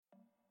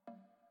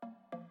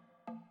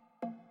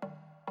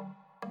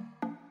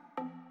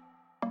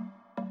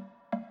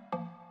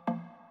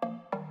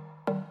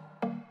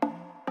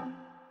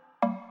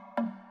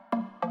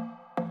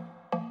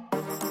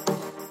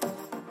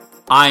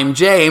I'm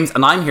James,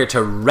 and I'm here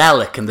to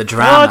relic in the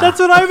drama. Oh, that's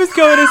what I was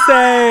going to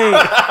say.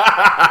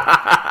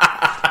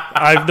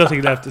 I have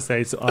nothing left to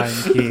say, so I'm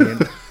keen.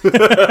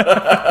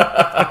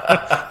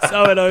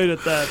 So annoyed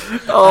at that.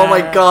 Oh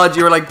my God,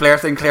 you were like Blair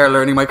Sinclair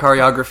learning my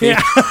choreography.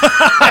 Yeah.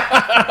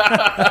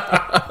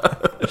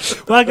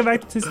 Welcome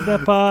back to This Is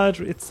That Pod.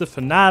 It's the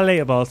finale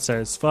of All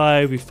Stars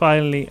 5. We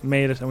finally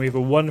made it, and we have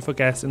a wonderful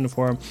guest in the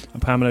form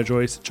of Pamela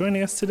Joyce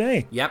joining us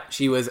today. Yep,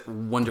 she was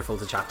wonderful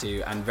to chat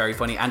to and very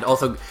funny, and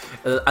also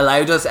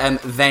allowed us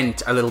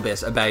vent a little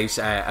bit about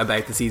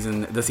the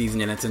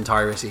season in its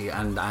entirety,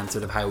 and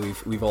sort of how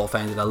we've all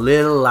found it a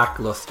little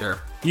lackluster.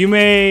 You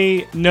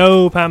may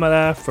know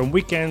Pamela from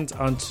Weekend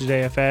on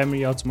Today FM.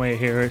 You also might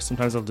hear her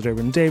sometimes on the Derwin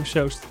and Dave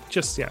show.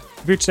 Just, yeah,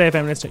 if you're Today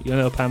FM listener, you'll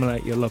know Pamela.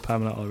 You'll love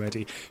Pamela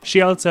already.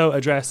 She also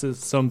addresses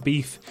some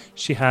beef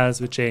she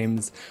has with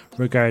James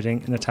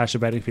regarding Natasha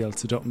Bedingfield,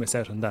 so don't miss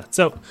out on that.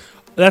 So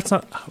let's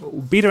not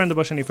beat around the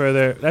bush any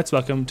further. Let's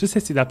welcome to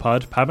Sissy That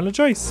Pod, Pamela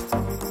Joyce.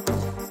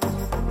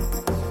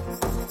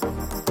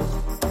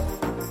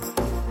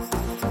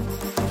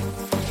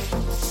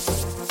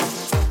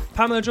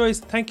 Pamela Joyce,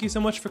 thank you so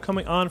much for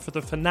coming on for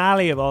the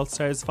finale of All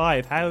Stars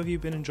 5. How have you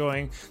been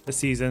enjoying the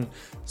season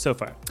so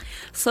far?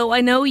 So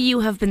I know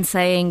you have been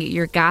saying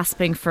you're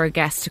gasping for a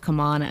guest to come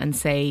on and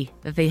say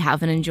that they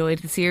haven't enjoyed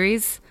the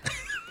series.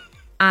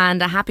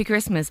 And a happy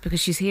Christmas because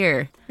she's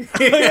here.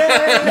 You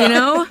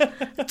know?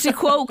 To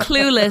quote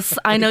Clueless,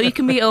 I know you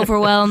can be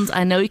overwhelmed,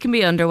 I know you can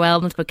be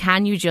underwhelmed, but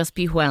can you just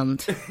be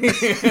whelmed?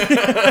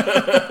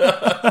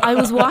 I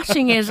was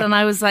watching it and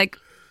I was like,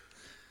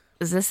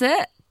 is this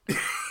it?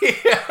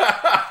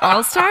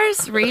 All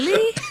Stars?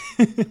 Really?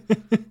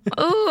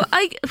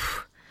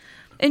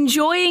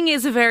 Enjoying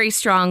is a very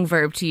strong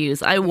verb to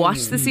use. I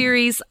watched the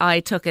series, I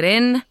took it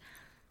in,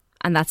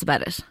 and that's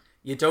about it.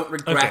 You don't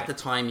regret the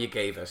time you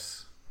gave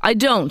it. I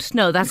don't.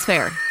 No, that's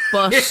fair.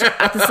 But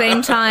at the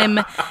same time,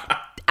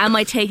 am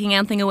I taking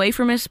anything away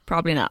from it?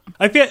 Probably not.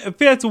 I feel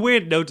it's a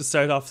weird note to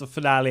start off the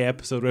finale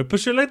episode with, but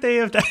sure, like they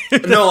have that.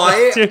 No,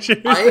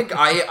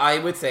 I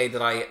would say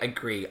that I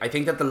agree. I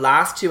think that the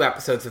last two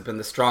episodes have been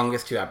the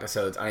strongest two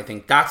episodes, and I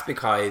think that's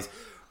because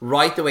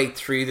right the way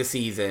through the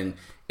season,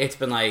 it's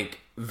been like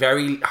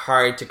very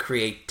hard to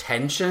create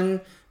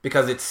tension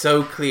because it's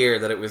so clear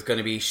that it was going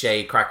to be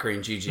Shay, Cracker,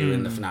 and Juju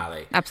in the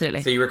finale.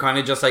 Absolutely. So you were kind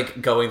of just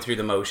like going through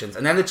the motions,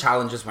 and then the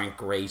challenges weren't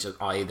great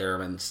either,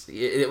 and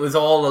it was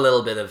all a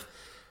little bit of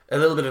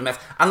a mess,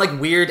 and like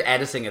weird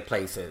editing at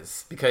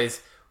places, because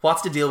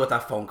what's the deal with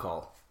that phone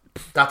call?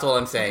 That's all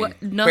I'm saying.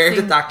 Where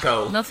did that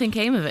go? Nothing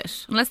came of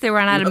it, unless they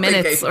ran out of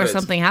minutes or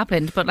something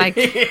happened. But like,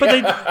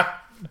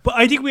 but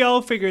I think we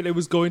all figured it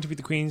was going to be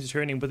the Queen's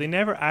returning, but they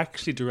never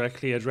actually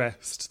directly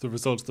addressed the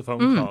results of the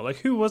phone call. Like,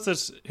 who was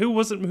it?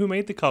 Who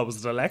made the call?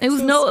 Was it Alexis? It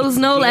was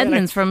Noel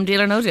Edmonds from Deal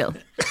or No Deal.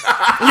 It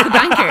was the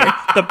banker.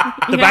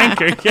 The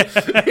banker.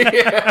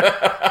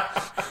 Yeah.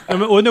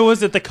 Or no,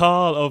 was it the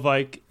call of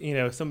like, you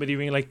know, somebody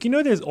being like, you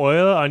know, there's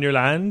oil on your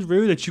land,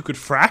 Rue, that you could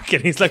frack,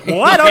 and he's like,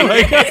 what? Oh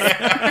my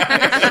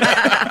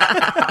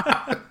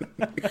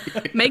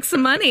God. Make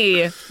some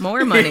money,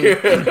 more money.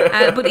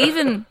 But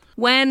even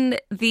when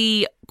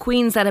the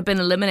queens that had been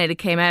eliminated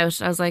came out,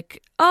 I was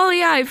like, oh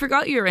yeah, I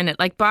forgot you were in it.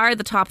 Like, bar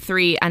the top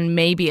three and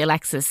maybe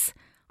Alexis.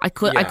 I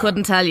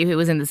couldn't tell you who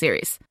was in the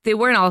series. They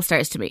weren't all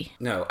stars to me.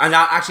 No, and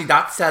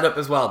that set up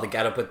as well, the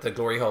get up with the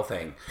glory hole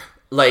thing.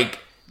 Like,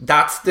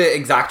 that's the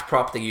exact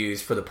prop they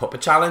used for the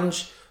puppet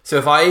challenge. So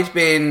if I'd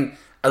been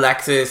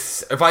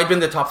Alexis, if I'd been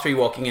the top three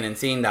walking in and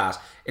seeing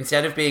that,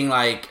 instead of being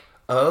like,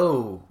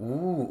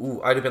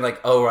 I'd have been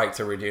like, oh right,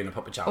 so we're doing a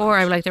puppet challenge. Or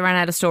I'm like, they ran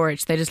out of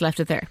storage, they just left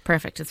it there.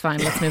 Perfect, it's fine,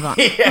 let's move on.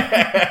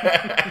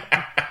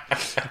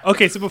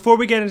 Okay, so before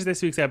we get into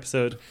this week's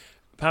episode,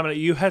 Pamela,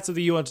 you had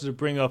something you wanted to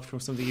bring up from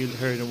something you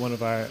heard in one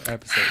of our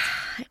episodes.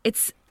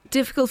 It's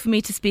difficult for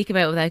me to speak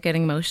about without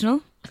getting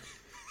emotional.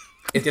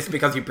 Is this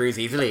because you bruise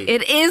easily?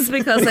 It is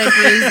because I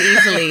bruise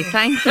easily.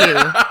 Thank you.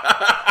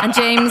 And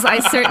James, I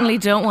certainly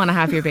don't want to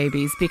have your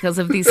babies because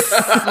of these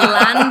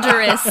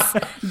slanderous,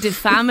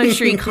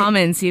 defamatory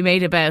comments you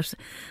made about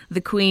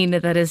the queen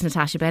that is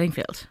Natasha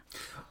Bedingfield.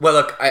 Well,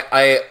 look,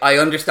 I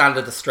understand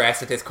the distress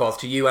that this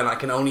caused to you, and I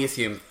can only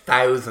assume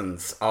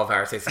thousands of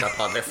our Sister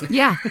Pod listeners.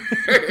 Yeah.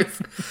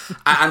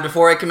 And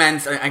before I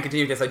commence and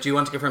continue this, I do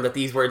want to confirm that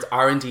these words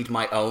are indeed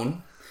my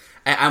own.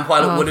 And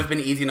while it would have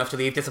been easy enough to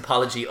leave this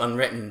apology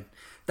unwritten,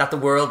 that the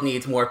world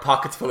needs more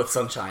pockets full of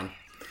sunshine.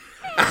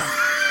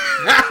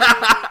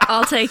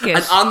 I'll take it.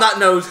 And on that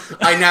note,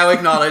 I now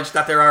acknowledge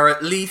that there are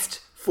at least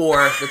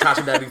 4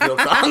 Natasha Bedingfield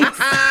songs.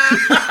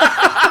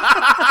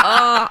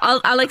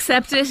 I'll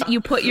accept it. You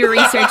put your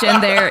research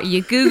in there,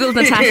 you Googled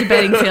Natasha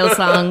Bedingfield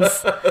songs,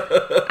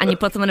 and you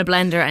put them in a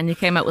blender, and you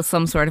came out with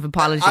some sort of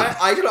apology.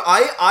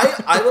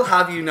 I will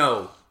have you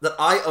know that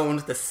I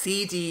owned the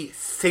CD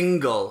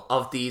single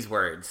of these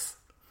words.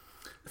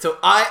 So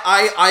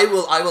I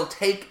will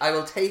take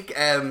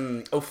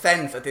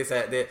offence at this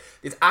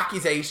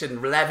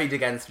accusation levied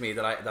against me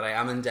that I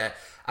am in a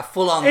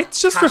full on.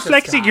 It's just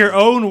reflecting your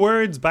own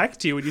words back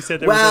to you when you said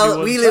there was only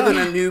one we live in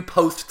a new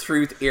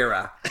post-truth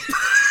era.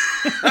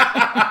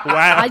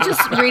 Wow. I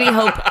just really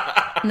hope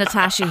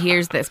Natasha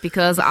hears this,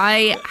 because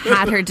I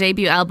had her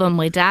debut album.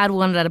 My dad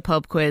won it at a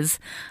pub quiz,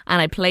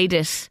 and I played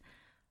it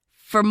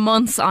for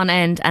months on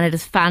end, and it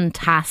is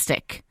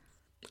fantastic.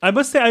 I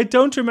must say, I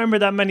don't remember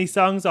that many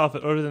songs off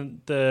it other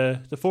than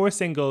the 4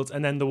 singles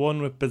and then the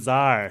one with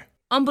Bizarre.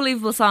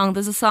 Unbelievable song.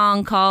 There's a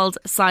song called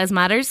Size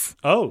Matters.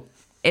 Oh.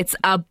 It's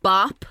a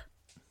bop.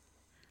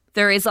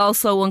 There is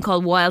also one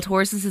called Wild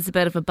Horses. It's a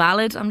bit of a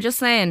ballad. I'm just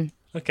saying.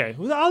 Okay.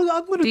 Well,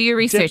 I'm going to do your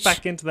research. dip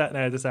back into that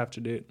now this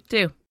afternoon.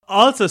 Do.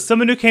 Also,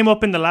 someone who came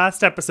up in the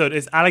last episode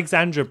is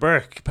Alexandra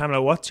Burke.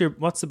 Pamela, what's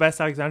the best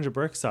Alexandra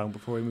Burke song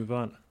before we move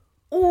on?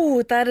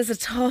 Oh, that is a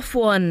tough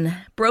one.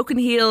 Broken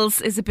Heels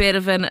is a bit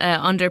of an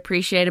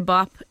underappreciated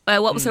bop.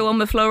 What was her one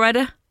with Flo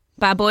Rida?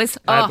 Bad Boys?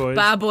 Boys.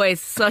 Bad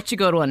Boys. Such a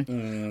good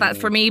one. That,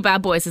 for me,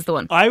 Bad Boys is the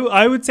one.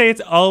 I would say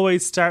it's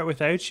Always Start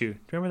Without You. Do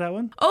you remember that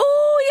one?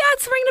 Oh, yeah,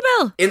 it's ringing a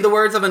bell. In the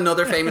words of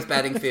another famous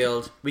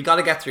Bedingfield, we got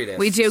to get through this.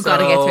 We do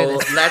gotta get through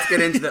this. Let's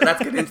get into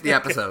the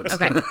episode.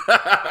 Okay.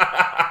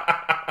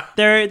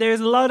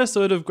 There's a lot of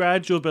sort of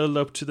gradual build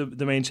up to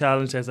the main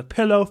challenge. There's a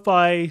pillow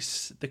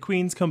fight. The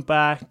Queens come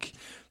back.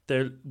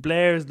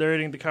 Blair's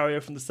learning the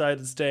choreo from the side of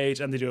the stage,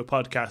 and they do a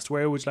podcast.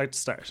 Where would you like to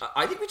start?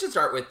 I think we should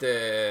start with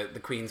the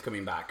Queens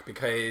coming back,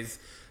 because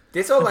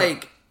this all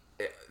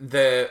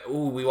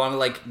we want to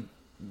like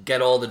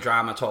get all the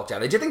drama talked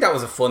out. I did think that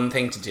was a fun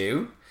thing to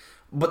do,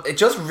 but it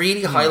just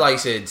really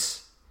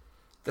highlighted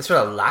the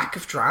sort of lack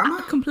of drama.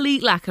 A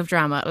complete lack of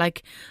drama.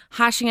 Like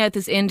hashing out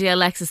this India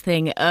Alexis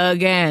thing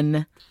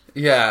again.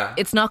 Yeah.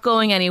 It's not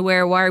going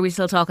anywhere. Why are we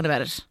still talking about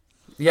it?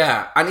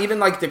 Yeah, and even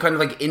like the kind of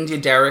like India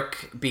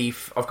Derek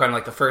beef of kind of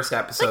like the first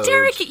episode. Like,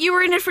 Derek, you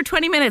were in it for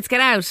 20 minutes. Get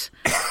out.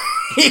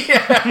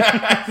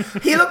 Yeah.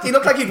 He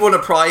looked like he'd won a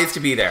prize to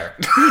be there.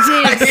 He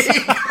did. He's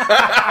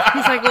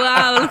like,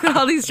 wow, look at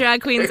all these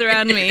drag queens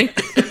around me.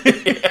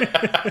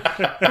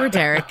 Poor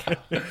Derek.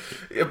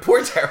 Yeah,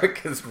 poor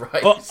Derek is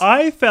right. Well,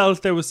 I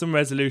felt there was some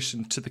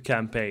resolution to the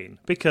campaign,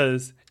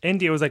 because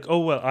India was like, oh,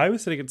 well, I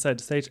was sitting inside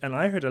the stage and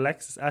I heard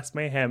Alexis ask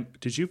Mayhem,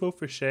 did you vote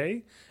for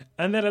Shay?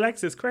 And then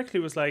Alexis correctly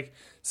was like,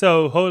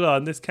 so hold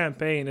on, this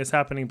campaign is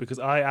happening because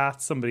I asked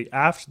somebody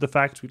after the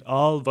fact we'd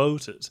all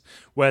voted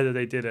whether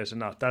they did it or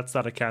not. That's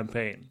not a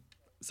campaign.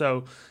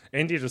 So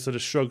India just sort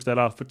of shrugged that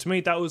off. But to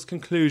me, that was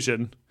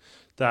conclusion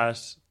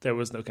that there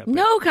was no campaign.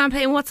 No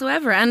campaign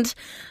whatsoever. And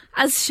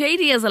as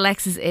shady as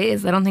Alexis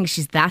is, I don't think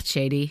she's that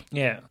shady.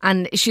 Yeah.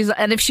 And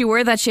if she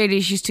were that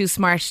shady, she's too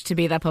smart to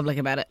be that public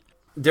about it.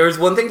 There was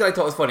one thing that I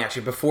thought was funny,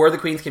 actually, before the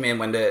Queens came in,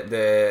 when when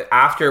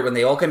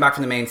they all came back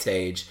from the main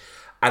stage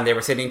and they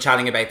were sitting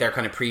chatting about their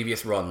kind of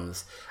previous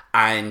runs,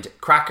 and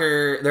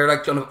Cracker, they're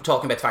like talking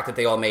about the fact that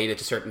they all made it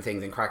to certain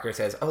things, and Cracker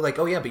says,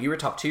 oh yeah, but you were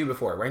top 2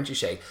 before, weren't you,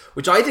 Shay?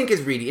 Which I think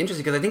is really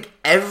interesting, because I think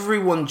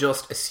everyone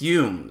just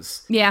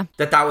assumes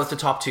that was the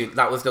top 2,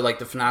 that was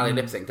the finale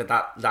lip sync,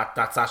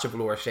 that Sasha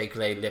Velour Shea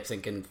Coulee lip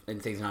sync in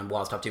season 9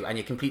 was top 2, and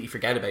you completely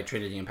forget about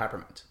Trinity and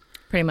Peppermint.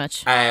 Pretty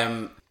much.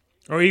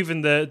 Or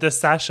even the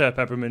Sasha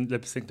Peppermint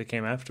lip sync that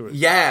came afterwards.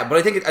 Yeah, but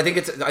I think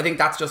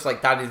that's just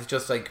like, that is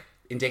just like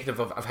indicative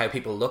of how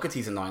people look at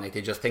season 9. Like,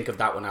 they just think of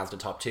that one as the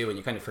top 2, and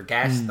you kind of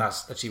forget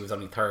that she was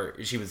only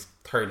third. She was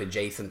third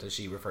adjacent, as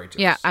she referred to.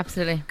 Yeah,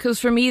 absolutely. Because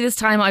for me this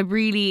time, I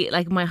really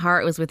my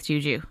heart was with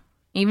Juju,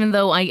 even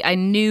though I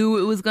knew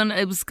it was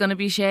gonna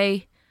be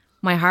Shay.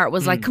 My heart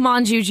was like, come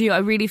on, Juju. I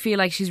really feel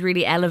like she's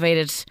really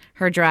elevated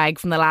her drag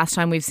from the last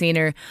time we've seen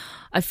her.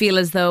 I feel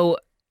as though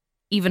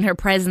even her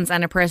presence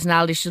and her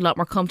personality, she's a lot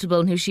more comfortable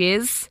in who she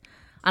is.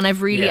 And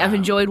I've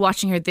enjoyed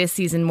watching her this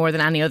season more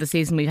than any other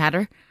season we've had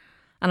her.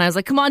 And I was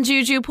like, come on,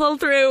 Juju, pull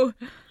through.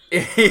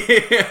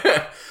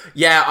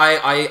 Yeah,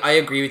 I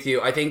agree with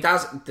you. I think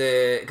that's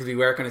because we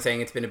were kind of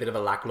saying it's been a bit of a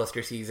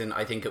lackluster season.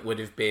 I think it would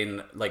have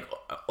been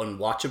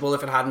unwatchable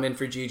if it hadn't been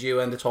for Juju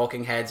and the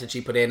talking heads that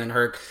she put in, and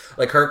her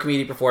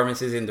comedic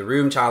performances in the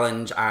Room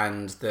Challenge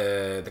and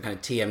the kind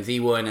of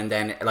TMZ one, and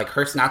then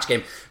her Snatch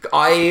Game.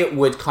 I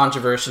would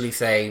controversially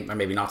say, or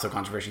maybe not so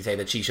controversially say,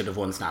 that she should have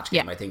won Snatch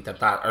Game. Yeah. I think that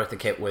Eartha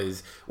Kitt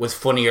was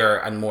funnier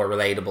and more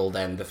relatable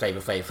than the Flavor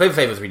Flav. Flavor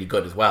Flav was really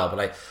good as well,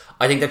 but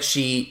I think that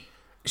she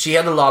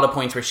had a lot of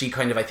points where she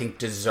kind of, I think,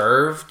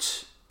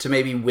 deserved to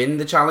maybe win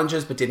the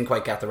challenges, but didn't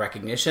quite get the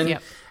recognition.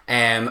 Yep.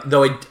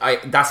 Though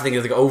that's the thing,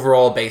 is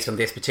overall, based on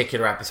this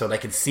particular episode, I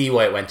could see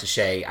why it went to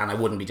Shay, and I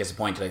wouldn't be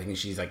disappointed. I think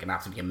she's an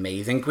absolutely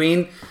amazing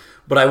queen.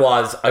 But I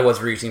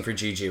was rooting for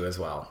Juju as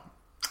well.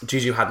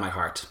 Juju had my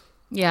heart.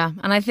 Yeah,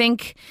 and I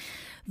think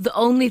the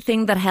only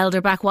thing that held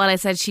her back, while I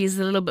said she's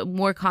a little bit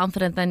more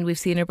confident than we've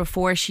seen her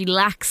before, she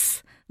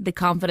lacks the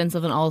confidence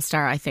of an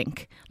all-star, I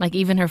think.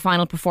 Even her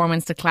final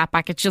performance to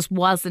Clapback, it just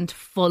wasn't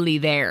fully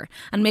there.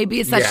 And maybe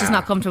it's that she's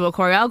not comfortable with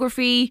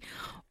choreography.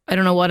 I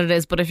don't know what it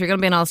is, but if you're going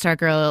to be an all-star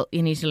girl,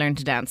 you need to learn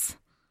to dance.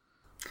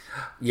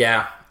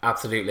 Yeah,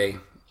 absolutely.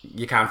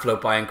 You can't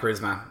float by in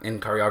charisma, in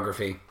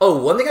choreography.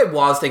 Oh, one thing I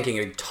was thinking,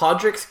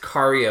 Todrick's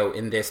choreo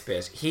in this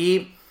bit,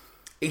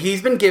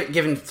 he's been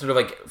given sort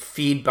of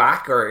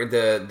feedback, or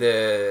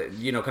the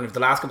kind of the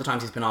last couple of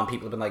times he's been on,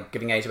 people have been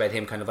giving out about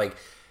him kind of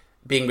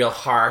being real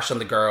harsh on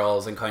the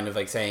girls and kind of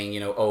like saying, you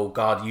know, oh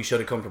God, you should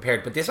have come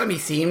prepared. But this time he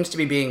seems to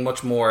be being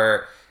much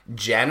more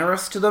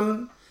generous to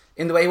them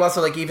in the way he was.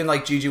 So like even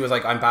like Juju was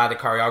like, I'm bad at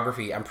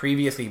choreography, and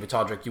previously with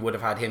Todrick you would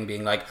have had him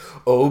being like,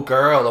 oh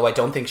girl, oh I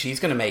don't think she's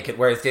going to make it,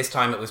 whereas this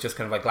time it was just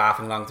kind of like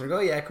laughing along through,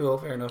 oh yeah, cool,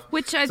 fair enough.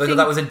 Which I thought think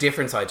that was a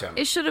different side to him.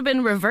 it should have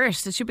been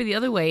reversed. It should be the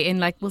other way. In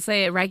like, we'll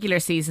say a regular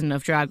season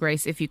of Drag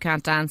Race, if you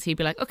can't dance, he'd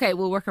be like, okay,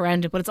 we'll work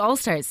around it, but it's All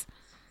Stars.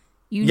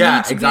 You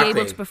need to be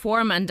able to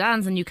perform and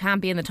dance, and you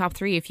can't be in the top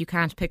 3 if you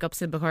can't pick up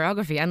simple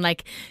choreography. And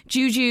like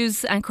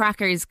Juju's and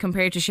Crackers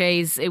compared to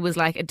Shay's, it was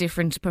like a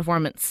different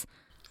performance.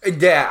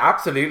 Yeah,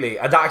 absolutely.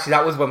 And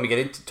that was when we get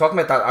into talking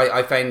about that.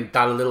 I found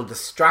that a little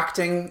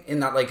distracting in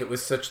that like it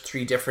was such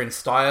 3 different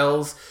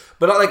styles.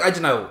 But like I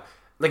don't know,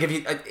 like if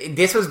you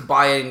this was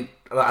by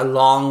a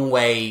long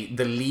way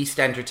the least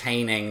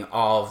entertaining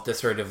of the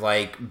sort of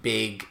like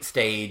big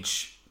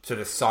stage sort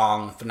of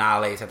song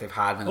finales that they've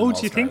had. In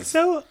do you think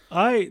so?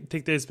 I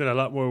think there's been a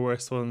lot more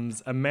worse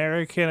ones.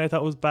 American, I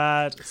thought was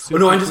bad. I'm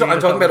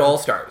talking about All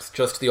Stars,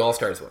 just the All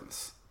Stars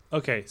ones.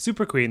 Okay,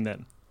 Super Queen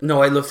then.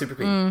 No, I love Super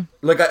Queen.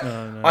 Like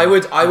I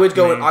would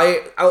go.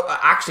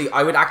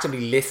 I would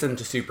actively listen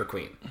to Super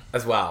Queen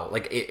as well.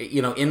 Like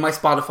you know, in my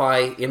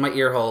Spotify, in my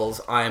ear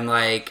holes, I'm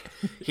like,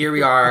 here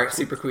we are,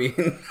 Super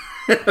Queen.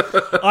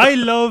 I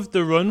love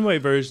the runway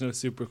version of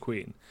Super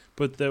Queen,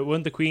 but the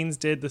one the Queens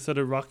did, the sort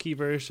of rocky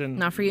version,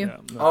 not for you.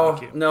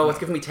 No, it's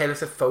giving me Taylor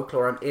Swift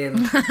folklore. I'm in.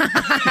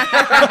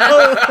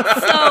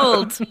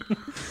 Sold.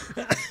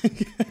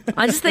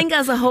 I just think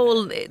as a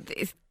whole.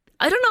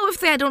 I don't know if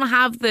they don't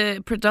have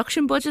the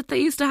production budget they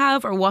used to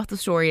have or what the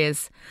story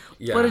is,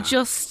 but it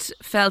just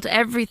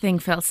everything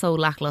felt so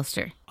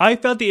lackluster. I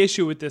felt the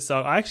issue with this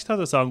song. I actually thought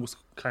the song was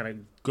kind of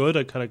good.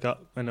 I kind of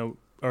got, I know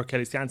R.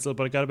 Kelly's cancelled,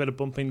 but I got a bit of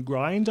bumping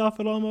grind off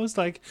it almost,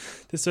 like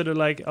this sort of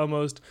like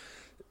almost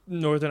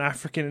Northern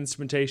African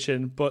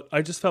instrumentation. But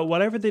I just felt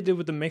whatever they did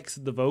with the mix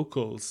of the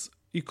vocals,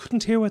 you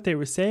couldn't hear what they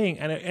were saying,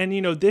 and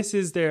you know, this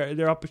is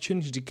their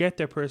opportunity to get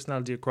their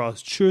personality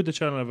across through the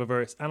channel of a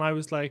verse. And I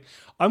was like,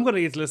 I'm going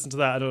to need to listen to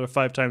that another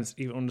 5 times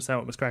to even understand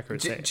what Miss Cracker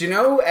is saying. Do you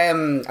know?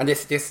 And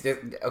this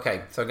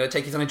okay, so I'm going to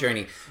take you on a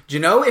journey. Do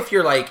you know if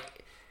you're like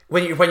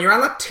when you're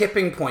on that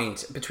tipping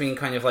point between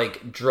kind of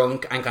like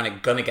drunk and kind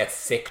of gonna get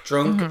sick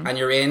drunk, and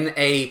you're in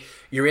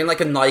like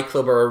a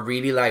nightclub or a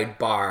really loud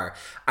bar,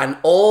 and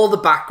all the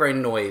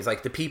background noise,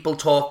 like the people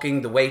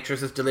talking, the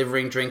waitresses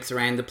delivering drinks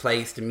around the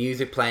place, the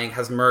music playing,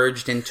 has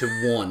merged into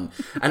one,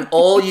 and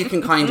all you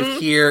can kind of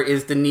hear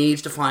is the need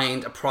to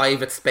find a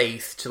private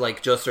space to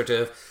like just sort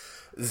of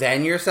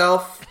zen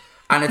yourself.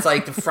 And it's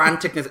like the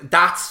franticness.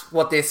 That's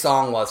what this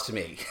song was to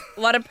me.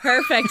 What a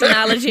perfect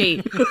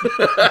analogy.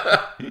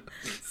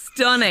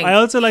 Stunning. I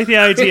also like the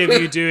idea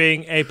of you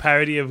doing a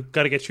parody of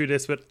Gotta Get Through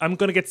This, but I'm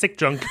gonna get sick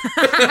drunk.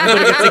 I'm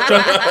gonna get sick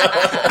drunk.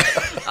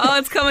 Oh,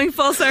 it's coming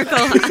full circle.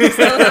 I'm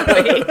so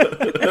happy.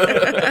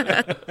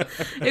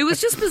 It was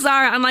just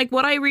bizarre. And like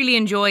what I really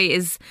enjoy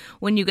is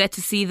when you get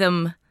to see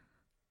them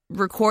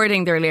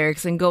recording their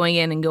lyrics and going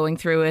in and going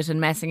through it and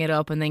messing it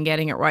up and then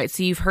getting it right.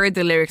 So you've heard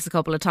the lyrics a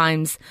couple of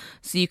times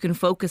so you can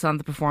focus on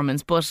the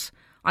performance. But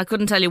I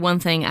couldn't tell you one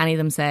thing any of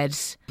them said.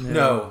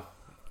 No,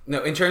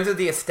 in terms of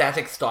the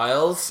aesthetic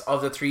styles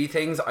of the 3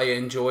 things, I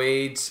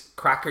enjoyed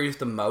Crackers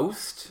the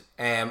most.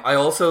 I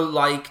also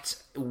liked,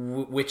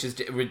 which is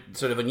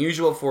sort of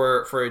unusual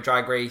for a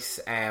Drag Race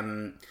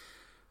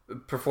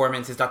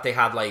performance, is that they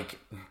had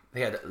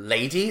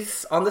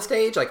ladies on the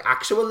stage, like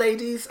actual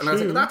ladies, and I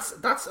was like,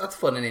 that's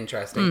fun and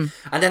interesting.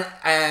 And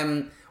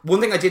then one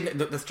thing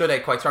that stood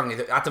out quite strongly is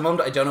that at the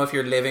moment, I don't know if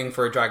you're living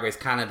for Drag Race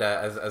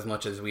Canada as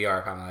much as we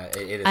are, Pamela.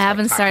 It is I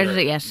haven't started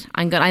it yet.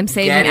 I'm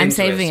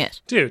saving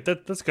it. Dude,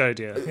 that's a good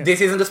idea. Yeah.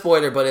 This isn't a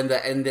spoiler, but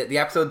in the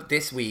episode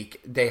this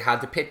week, they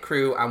had the pit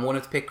crew, and one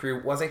of the pit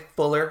crew was a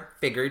fuller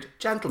figured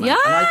gentleman.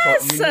 Yes! And I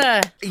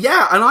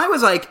thought, and I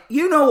was like,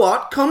 you know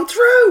what? Come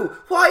through.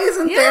 Why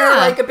isn't there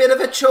like a bit of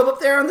a chub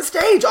up there on the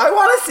stage? I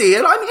want to see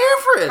it. I'm here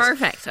for it.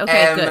 Perfect.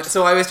 Okay, good.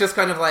 So I was just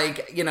kind of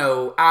like, you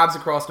know, abs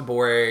across the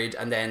board,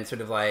 and then sort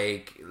of like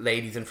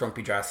ladies in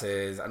frumpy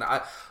dresses, and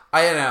I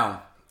don't know.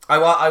 I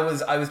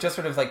was just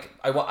sort of like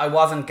I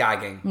wasn't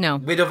gagging. No,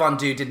 Widow Von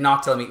Du did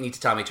not need to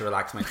tell me to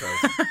relax my throat.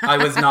 I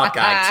was not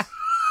gagged.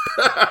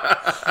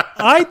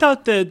 I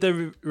thought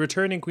the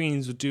returning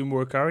queens would do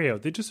more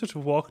choreo. They just sort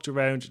of walked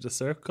around in a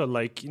circle,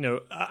 like, you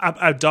know,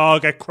 a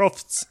dog at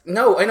Crufts.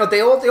 No, I know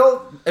they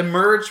all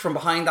emerged from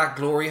behind that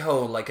glory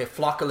hole like a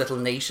flock of little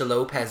Naisha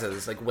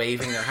Lopez's, like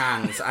waving their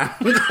hands, and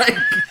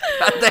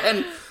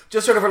then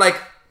just sort of were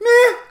like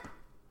meh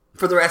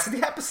for the rest of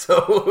the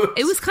episode.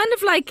 It was kind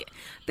of like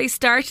they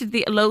started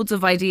the loads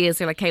of ideas.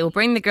 They're like, "Hey, we'll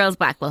bring the girls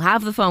back. We'll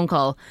have the phone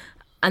call."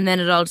 And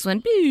then it all just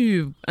went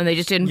boo, and they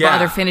just didn't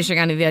bother finishing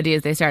any of the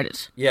ideas they started.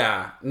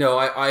 Yeah, no,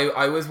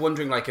 I was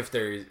wondering like if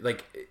there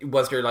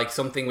was there like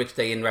something which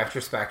they in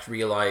retrospect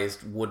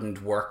realised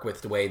wouldn't work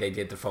with the way they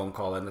did the phone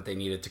call, and that they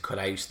needed to cut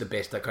out the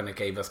bit that kind of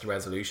gave us the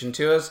resolution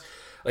to it.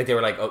 Like they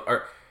were like,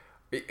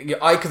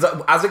 Because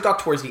as it got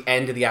towards the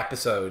end of the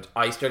episode,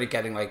 I started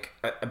getting like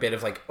a bit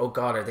of like, oh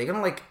god, are they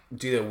gonna like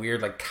do the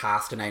weird like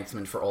cast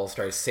announcement for All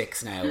Stars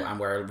 6 now? And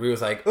where we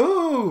was like,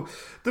 oh,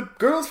 the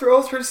girls for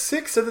All Stars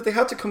 6 said that they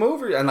had to come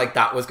over, and like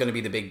that was going to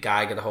be the big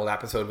gag of the whole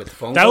episode with the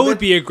phone. That would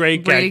be a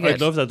great gag. Really I'd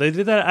love that. They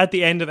did that at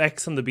the end of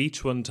X on the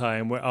Beach one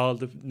time, where all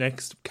the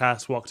next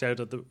cast walked out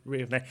at the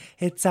rave night.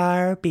 It's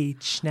our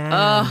beach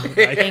now. Oh,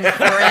 incredible.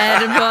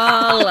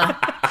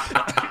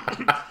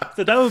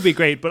 So that would be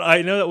great, but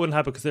I know that wouldn't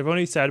happen because they've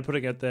only started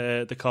putting out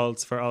the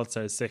calls for All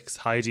Stars 6.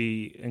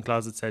 Heidi in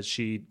Closet said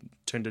she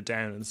turned it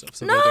down and stuff.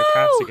 So No! they're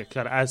casting it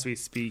kind of as we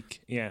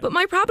speak. Yeah. But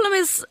my problem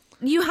is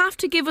you have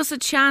to give us a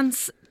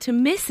chance to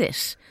miss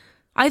it.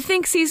 I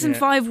think season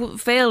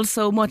 5 failed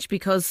so much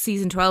because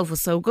season 12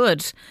 was so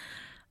good.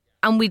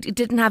 And we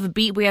didn't have a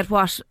beat. We had,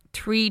 what,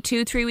 3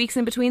 weeks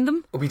in between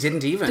them? We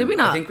didn't even. Did we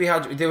not? I think we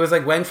had. There was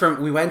like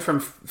we went from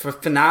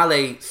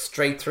finale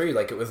straight through.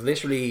 Like it was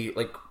literally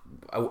like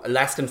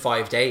less than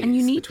 5 days. And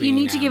you need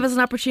to give us an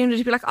opportunity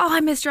to be like, oh, I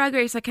miss Drag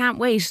Race, I can't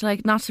wait.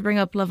 Like, not to bring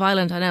up Love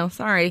Island, I know,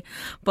 sorry,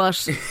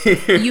 but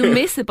you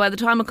miss it. By the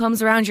time it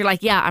comes around, you're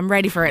like, yeah, I'm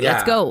ready for it,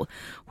 let's go.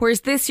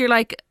 Whereas this, you're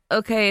like,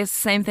 okay, it's the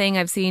same thing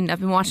I've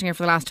been watching it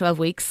for the last 12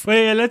 weeks. Well,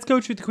 yeah, let's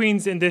go through the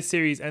queens in this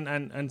series and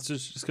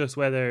just discuss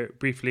whether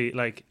briefly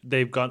like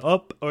they've gone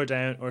up or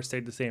down or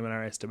stayed the same in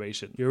our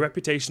estimation. Your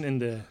reputation in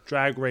the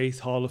Drag Race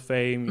Hall of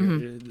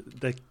Fame,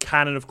 the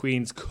canon of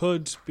queens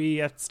could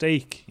be at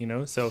stake, you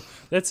know. So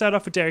let's start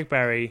off with Derek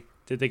Barry.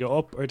 Did they go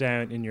up or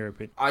down in your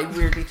opinion? I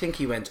weirdly think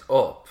he went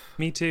up.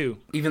 Me too.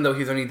 Even though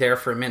he's only there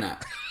for a minute.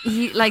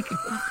 He, like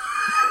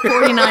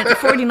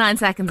 49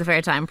 seconds of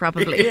airtime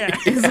probably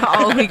is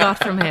all we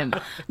got from him.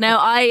 Now,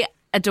 I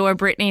adore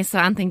Britney, so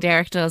anything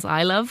Derek does,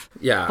 I love.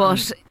 Yeah.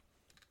 But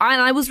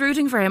I was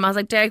rooting for him. I was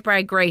like, Derek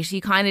Barry, great.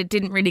 You kind of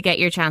didn't really get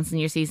your chance in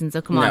your season,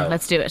 so come on,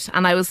 let's do it.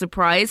 And I was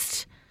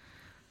surprised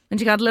when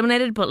she got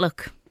eliminated, but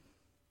look,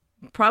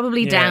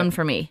 probably down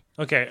for me.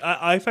 Okay,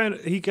 I found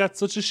he got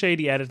such a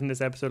shady edit in this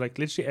episode. Like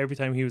literally every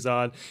time he was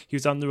on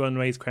the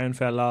runway, his crown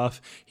fell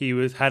off. He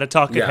had a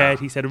talking head.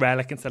 He said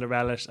relic instead of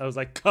relish. I was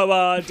like, come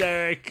on,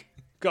 Derek,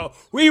 go.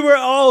 We were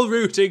all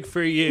rooting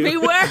for you. We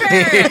were.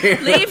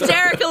 Leave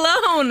Derek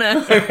alone.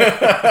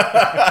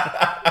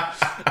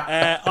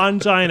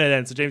 Ongina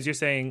then. So James, you're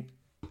saying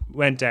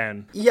went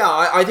down. Yeah,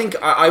 I think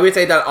I would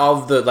say that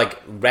of the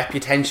like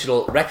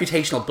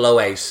reputational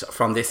blowout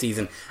from this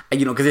season,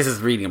 you know, because this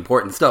is really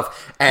important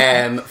stuff.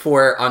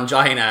 For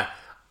Ongina,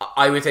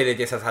 I would say that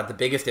this has had the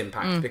biggest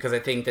impact because I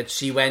think that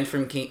she went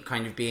from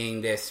kind of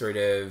being this sort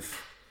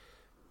of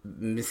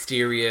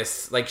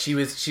mysterious, like she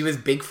was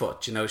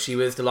Bigfoot, you know, she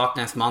was the Loch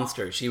Ness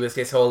monster. She was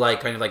this whole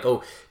like kind of like,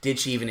 oh, did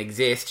she even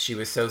exist? She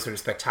was so sort of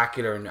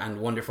spectacular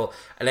and wonderful,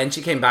 and then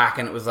she came back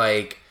and it was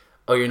like,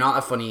 oh, you're not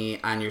that funny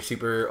and you're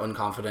super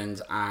unconfident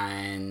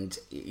and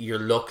your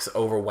looks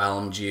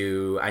overwhelmed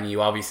you and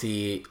you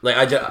obviously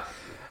like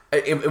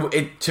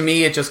to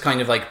me it just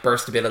kind of like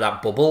burst a bit of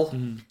that bubble.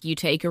 You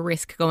take a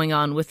risk going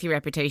on with your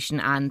reputation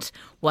and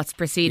what's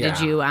preceded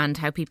you and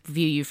how people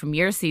view you from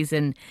your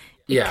season.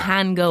 It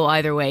can go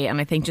either way, and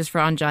I think just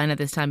for Ongina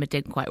this time it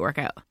didn't quite work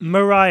out.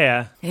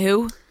 Mariah.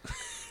 Who?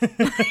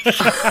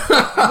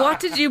 What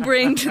did you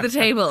bring to the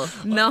table?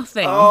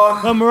 Nothing.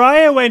 Well,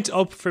 Mariah went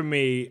up for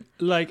me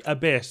like a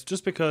bit,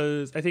 just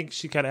because I think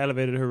she kind of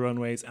elevated her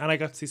runways, and I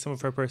got to see some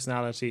of her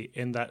personality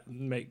in that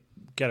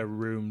get a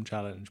room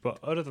challenge. But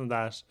other than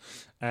that,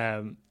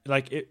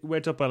 like it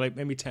went up by like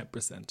maybe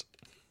 10%.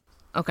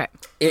 Okay.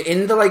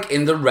 In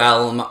the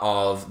realm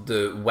of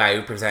the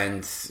Wow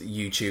Presents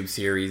YouTube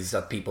series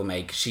that people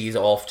make, she's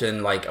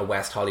often like a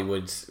West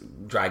Hollywood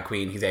drag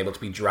queen who's able to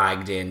be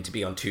dragged in to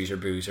be on Toot or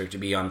Boot or to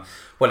be on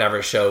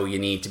whatever show you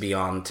need to be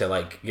on to,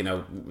 like, you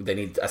know, they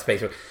need a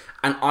space.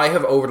 And I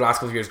have over the last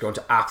couple of years grown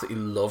to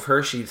absolutely love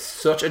her. She's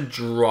such a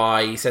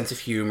dry sense of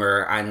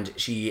humour, and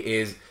she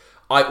is...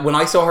 when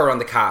I saw her on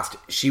the cast,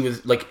 she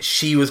was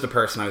the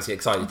person I was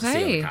excited to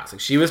see on the cast. Like,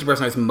 she was the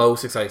person I was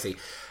most excited to see.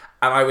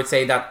 And I would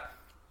say that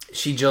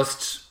she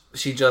just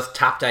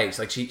tapped out.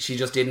 Like she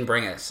just didn't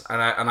bring it,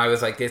 and I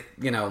was like, this,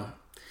 you know,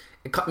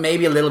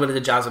 maybe a little bit of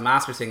the Jasmine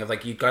Masters thing of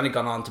like you'd kind of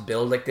gone on to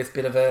build like this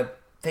bit of a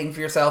thing for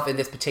yourself in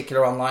this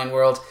particular online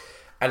world,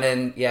 and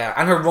then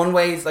and her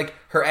runways, like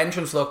her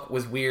entrance look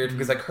was weird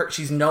because like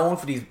she's known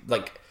for these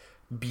like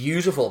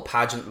beautiful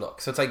pageant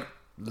looks, so it's like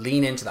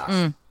lean into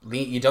that.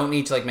 You don't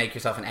need to like make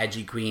yourself an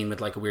edgy queen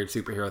with like a weird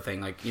superhero thing.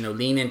 Like, you know,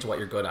 lean into what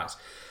you're good at,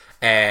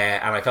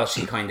 and I felt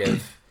she kind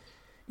of.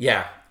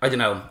 Yeah, I don't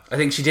know. I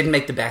think she didn't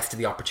make the best of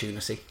the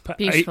opportunity.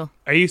 Beautiful.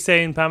 Are you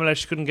saying, Pamela,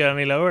 she couldn't get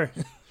any lower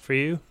for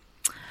you?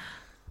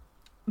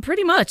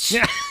 Pretty much.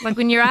 Yeah. Like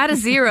when you're at a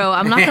 0,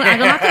 I'm not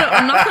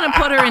gonna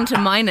put her into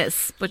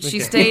minus, but she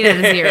stayed at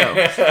a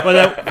 0.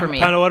 Well, for me.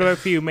 Pamela, what about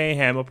for you?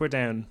 Mayhem, up or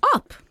down?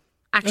 Up,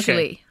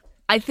 actually. Okay.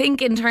 I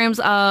think in terms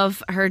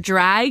of her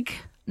drag,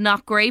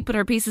 not great, but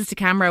her pieces to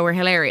camera were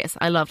hilarious.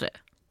 I loved it.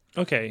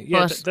 Okay,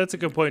 yeah, But- that's a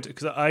good point,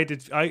 because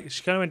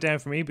she kind of went down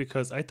for me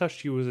because I thought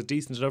she was a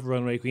decent enough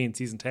runway queen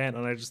season 10,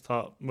 and I just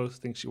thought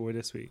most things she wore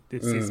this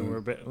season were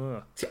a bit.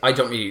 See, I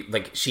don't really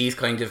like. She's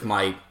kind of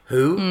my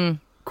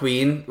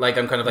queen. Like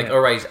I'm kind of like, Yeah. all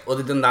right.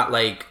 Other than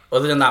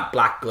that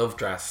black glove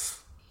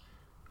dress,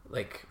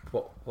 like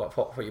what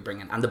are you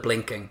bringing? And the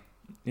blinking.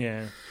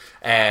 Yeah.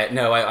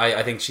 No,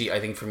 I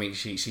think for me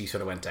she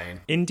sort of went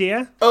down.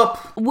 India?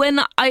 Up. When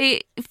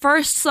I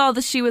first saw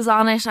that she was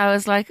on it, I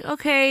was like,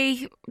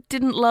 okay,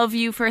 didn't love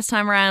you first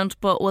time around,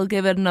 but we'll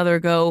give it another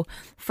go.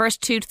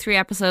 First 2 to 3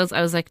 episodes,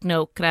 I was like,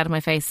 no, get out of my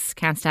face,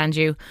 can't stand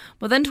you.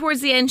 But then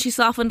towards the end, she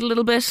softened a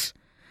little bit,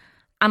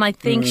 and I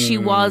think she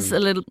was a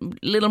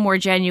little more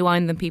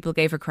genuine than people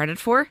gave her credit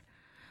for.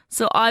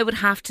 So I would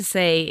have to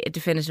say a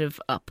definitive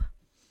up.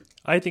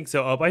 I think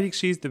so. Up. I think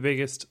she's the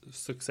biggest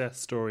success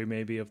story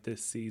maybe of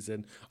this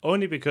season,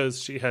 only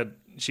because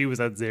she was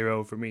at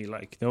 0 for me.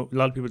 Like, no, a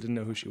lot of people didn't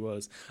know who she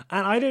was,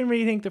 and I didn't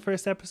really think the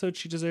first episode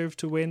she deserved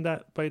to win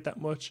that by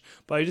that much.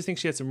 But I just think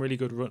she had some really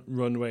good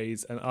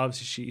runways, and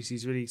obviously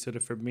she's really sort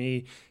of, for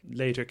me,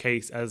 laid her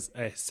case as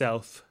a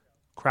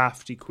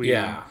crafty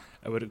queen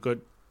with a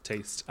good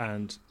taste,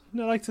 and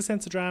likes a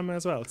sense of drama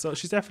as well. So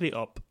she's definitely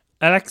up.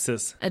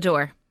 Alexis.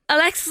 Adore.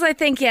 Alexis, I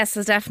think, yes,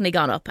 has definitely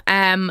gone up.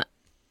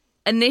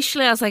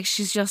 Initially, I was like,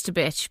 she's just a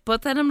bitch.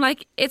 But then I'm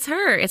like, it's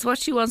her. It's what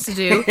she wants to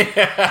do.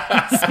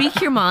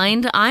 Speak your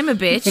mind. I'm a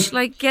bitch.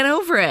 Like, get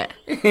over it.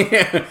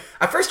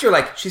 At first, you're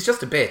like, she's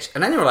just a bitch,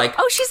 and then you're like,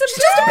 Oh, she's just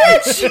a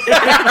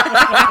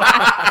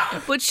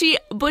bitch.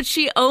 but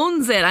she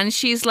owns it, and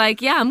she's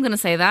like, yeah, I'm going to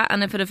say that.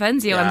 And if it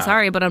offends you, Yeah. I'm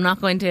sorry, but I'm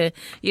not going to,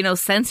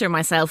 censor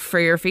myself for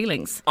your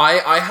feelings.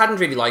 I hadn't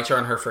really liked her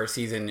in her first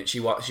season. She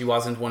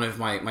wasn't one of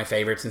my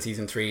favorites in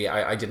season 3.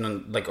 I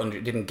didn't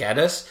didn't get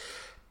it.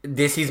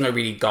 This season I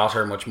really got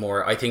her much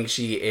more. I think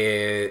she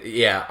is.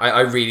 Yeah, I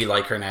really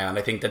like her now, and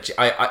I think that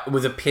it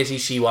was a pity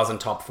she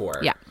wasn't top 4.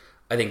 Yeah.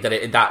 I think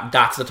that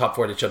that's the top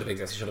 4 that should have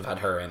existed. Should have had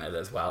her in it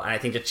as well, and I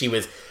think that she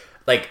was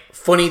like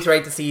funny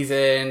throughout the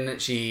season.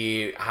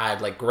 She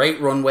had like great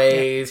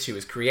runways. Yeah. She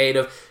was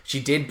creative. She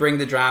did bring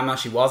the drama.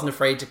 She wasn't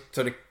afraid to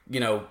sort of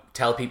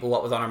tell people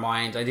what was on her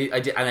mind. I did,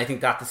 and I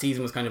think that the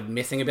season was kind of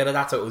missing a bit of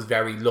that. So it was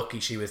very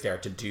lucky she was there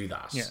to do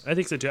that. Yeah, I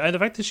think so too. And the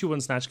fact that she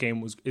won Snatch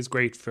Game is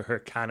great for her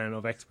canon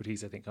of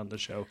expertise, I think, on the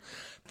show.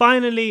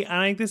 Finally, and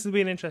I think this will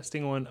be an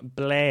interesting one,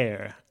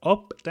 Blair.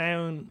 Up,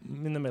 down,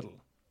 in the middle.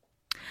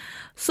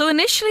 So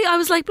initially I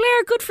was like,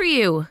 Blair, good for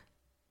you.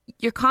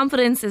 Your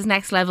confidence is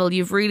next level.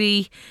 You've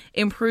really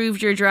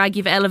improved your drag.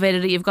 You've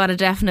elevated it. You've got a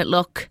definite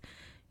look.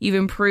 You've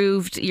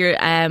improved your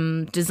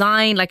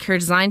design. Like, her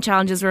design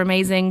challenges were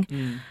amazing.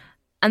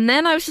 And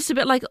then I was just a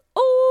bit like,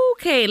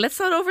 okay, let's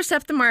not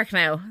overstep the mark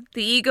now.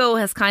 The ego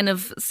has kind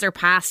of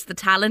surpassed the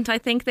talent, I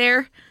think,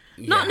 there.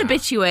 Not in a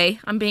bitchy way.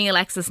 I'm being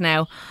Alexis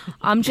now.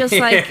 I'm just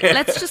like,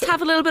 let's just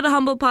have a little bit of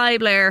humble pie,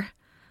 Blair.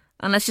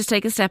 And let's just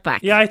take a step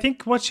back. Yeah, I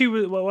think what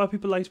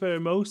people liked about her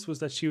most was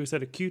that she was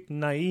sort of cute and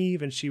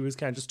naive, and she was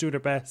kind of just doing her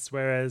best.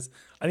 Whereas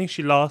I think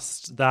she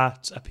lost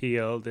that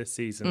appeal this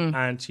season,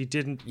 and she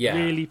didn't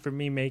really, for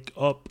me, make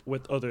up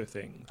with other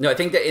things. No, I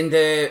think that in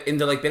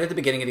the like bit at the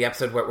beginning of the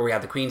episode where we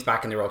had the queens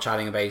back and they were all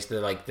chatting about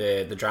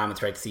the drama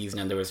throughout the season,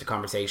 and there was a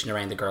conversation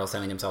around the girls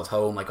sending themselves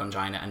home, like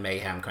Ongina and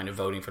Mayhem, kind of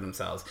voting for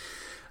themselves.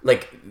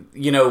 Like,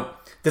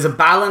 there's a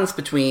balance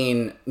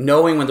between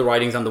knowing when the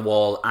writing's on the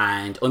wall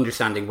and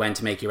understanding when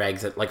to make your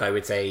exit, like I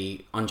would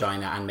say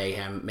Ongina and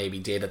Mayhem maybe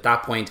did at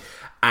that point,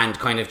 and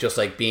kind of just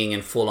like being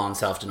in full-on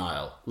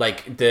self-denial.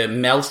 Like, the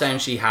meltdown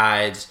she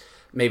had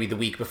maybe the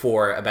week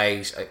before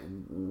about,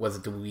 was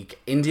it the week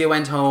India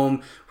went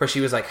home, where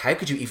she was like, how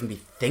could you even be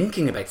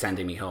thinking about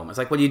sending me home? I was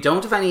like, well, you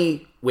don't have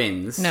any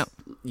wins. No.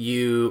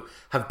 You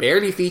have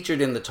barely featured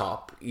in the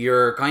top.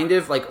 You're kind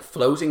of like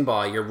floating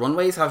by. Your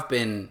runways have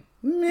been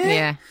meh.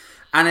 Yeah.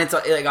 And it's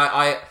like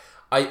I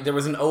there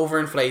was an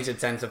overinflated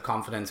sense of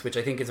confidence, which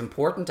I think is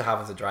important to have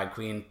as a drag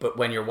queen. But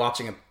when you're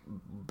watching it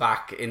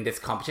back in this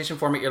competition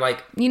format, you're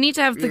like, you need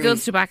to have the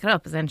goods to back it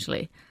up,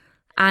 essentially.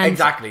 And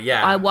exactly,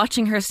 yeah.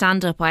 Watching her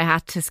stand up, I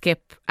had to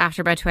skip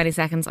after about 20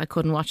 seconds. I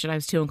couldn't watch it. I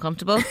was too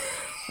uncomfortable.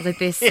 I was like,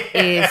 this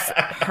is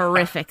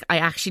horrific. I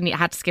actually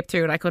had to skip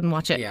through it. I couldn't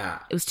watch it. Yeah.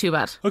 It was too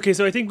bad. Okay,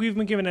 so I think we've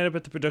been given out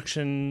about the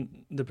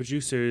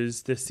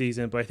producers this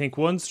season, but I think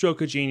one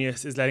stroke of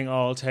genius is letting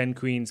all 10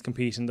 queens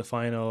compete in the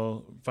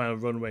final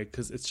runway,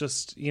 because it's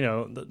just,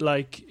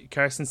 like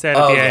Carson said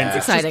at the end, it's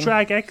exciting. just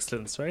drag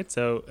excellence, right?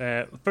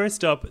 So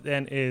first up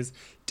then is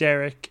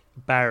Derek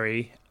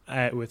Barry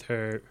with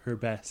her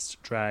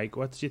best drag.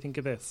 What did you think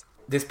of this?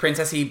 This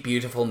princessy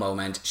beautiful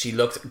moment. She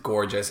looked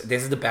gorgeous.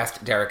 This is the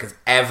best Derek has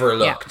ever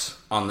looked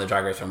on the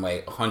Drag Race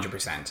runway,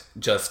 100%.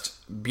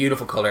 Just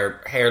beautiful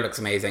colour. Hair looks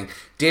amazing.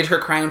 Did her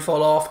crown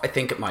fall off? I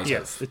think it might have.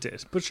 Yes, it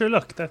did. But sure,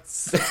 look,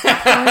 that's...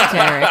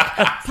 Derek.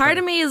 Part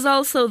of me is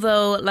also,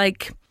 though,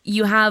 like,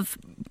 you have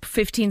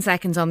 15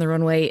 seconds on the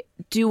runway.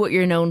 Do what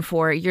you're known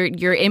for.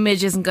 Your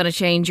image isn't going to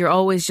change. You're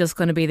always just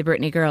going to be the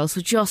Britney girl.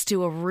 So just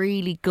do a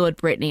really good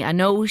Britney. I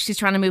know she's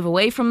trying to move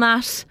away from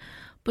that,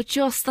 but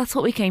just that's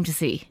what we came to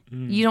see.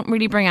 You don't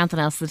really bring anything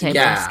else to the table.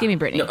 Yeah. Just give me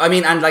Brittany. No, I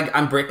mean,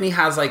 and Brittany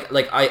has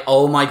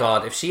oh my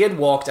god, if she had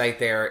walked out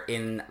there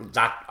in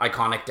that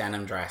iconic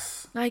denim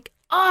dress,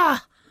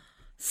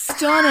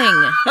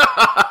 stunning,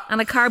 and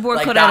a cardboard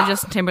cutout of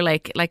Justin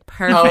Timberlake,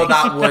 perfect. Oh,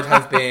 that would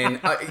have been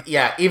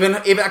even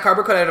a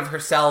cardboard cutout of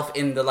herself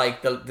in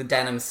the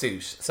denim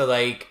suit. So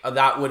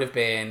that would have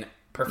been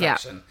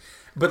perfection. Yeah.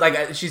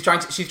 But she's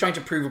trying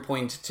to prove a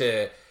point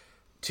to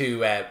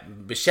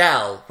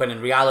Michelle, when in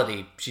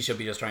reality she should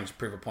be just trying to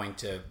prove a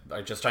point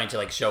just trying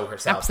to show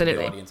herself to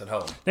the audience at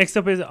home. Next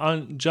up is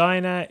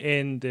Ongina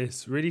in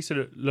this really sort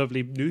of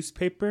lovely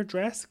newspaper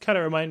dress. Kind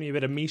of reminded me a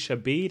bit of Misha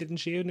B. Didn't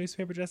she have a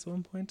newspaper dress at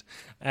one point?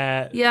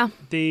 Yeah.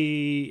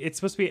 It's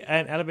supposed to be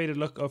an elevated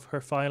look of her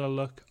final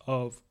look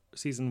of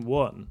season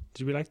 1.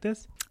 Did we like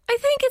this? I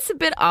think it's a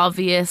bit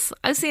obvious.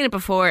 I've seen it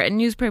before. A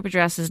newspaper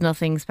dress is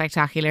nothing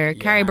spectacular. Yeah.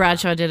 Carrie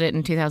Bradshaw did it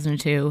in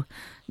 2002.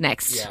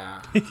 Next.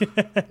 Yeah.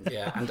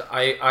 Yeah. And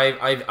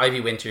Ivy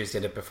Winters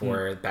did it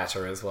before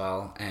better as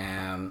well.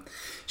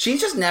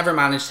 She's just never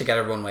managed to get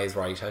her runways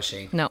right, has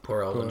she? No.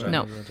 Poor old Ongina.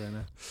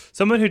 No.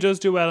 Someone who does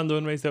do well on the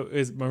runways, though,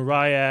 is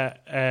Mariah.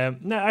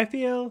 Now,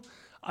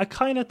 I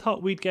kind of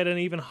thought we'd get an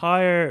even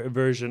higher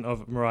version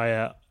of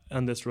Mariah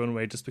on this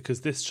runway, just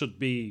because this should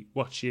be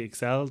what she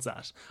excels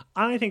at.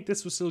 And I think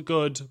this was still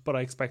good, but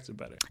I expected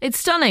better. It's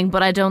stunning,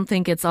 but I don't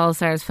think it's All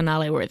Stars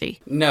finale worthy.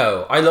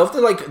 No, I love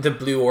the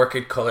blue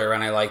orchid colour,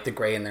 and I like the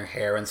grey in their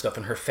hair and stuff,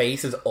 and her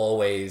face is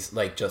always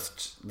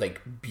just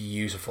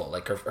beautiful.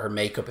 Her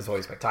makeup is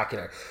always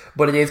spectacular,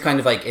 but it is kind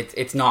of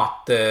it's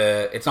not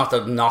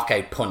the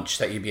knockout punch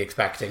that you'd be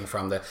expecting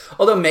from the,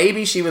 although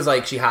maybe she was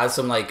she has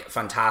some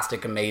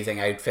fantastic amazing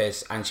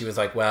outfit, and she was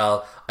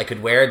well, I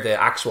could wear the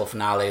actual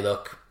finale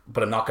look,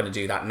 but I'm not going to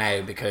do that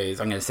now because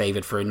I'm going to save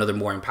it for another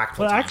more impactful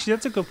time. Actually,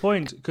 that's a good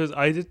point, because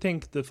I did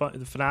think the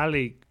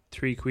finale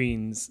three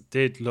queens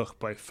did look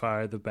by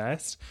far the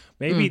best.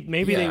 Maybe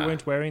they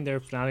weren't wearing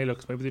their finale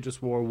looks. Maybe they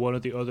just wore one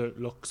of the other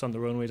looks on the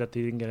runway that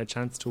they didn't get a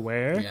chance to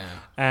wear. Yeah.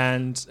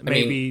 And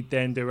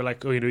then they were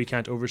like, we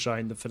can't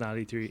overshine the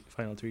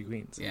final three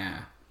queens.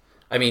 Yeah.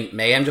 I mean,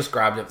 Mayhem just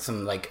grabbed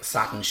some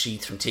satin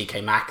sheets from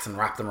TK Maxx and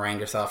wrapped them around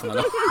herself, and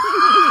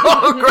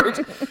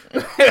awkward.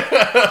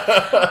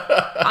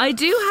 I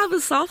do have a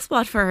soft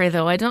spot for her,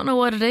 though. I don't know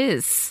what it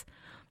is.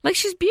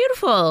 She's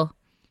beautiful,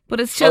 but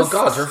it's just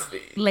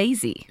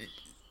lazy.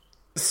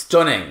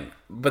 Stunning,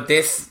 but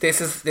this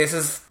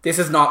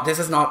is not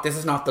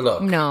the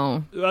look.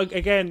 No.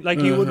 Again,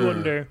 you would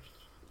wonder,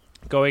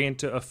 going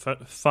into a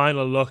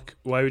final look,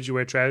 why would you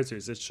wear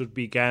trousers? It should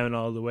be gown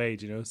all the way,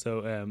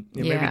 So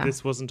maybe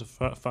this wasn't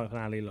a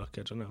finale look.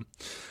 I don't know.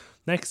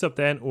 Next up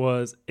then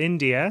was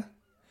India.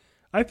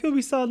 I feel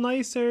we saw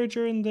nicer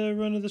during the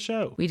run of the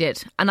show. We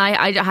did, and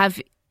I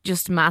have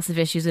just massive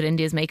issues with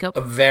India's makeup.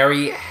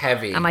 Very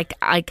heavy, and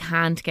I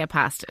can't get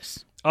past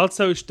it.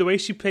 Also, the way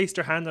she placed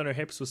her hand on her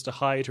hips was to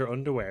hide her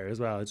underwear as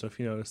well. I don't know if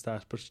you noticed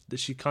that, but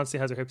she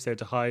constantly has her hips there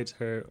to hide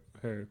her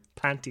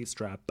panty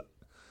strap.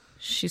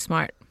 She's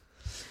smart.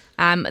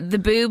 The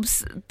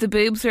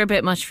boobs are a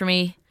bit much for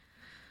me.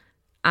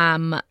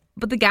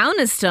 But the gown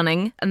is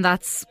stunning, and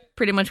that's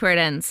pretty much where it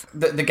ends.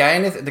 The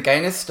gown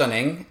is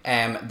stunning.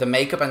 The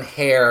makeup and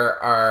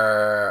hair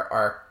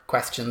are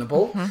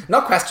questionable. Mm-hmm.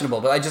 Not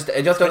questionable, but I just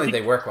don't think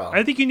they work well.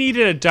 I think you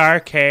needed a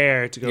dark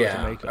hair to go with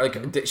the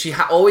makeup. She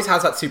always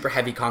has that super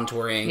heavy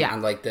contouring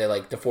and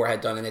the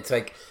forehead done, and it's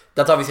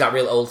that's obviously that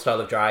real old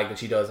style of drag that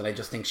she does, and I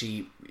just think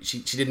she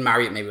didn't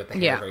marry it maybe with the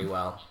hair very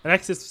well.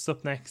 Alexis was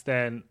up next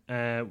then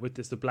with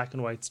the black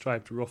and white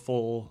striped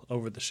ruffle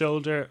over the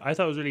shoulder. I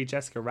thought it was really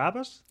Jessica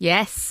Rabbit.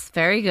 Yes,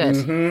 very good.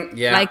 Mm-hmm,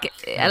 yeah.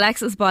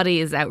 Alexis' body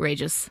is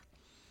outrageous,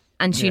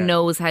 and she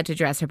knows how to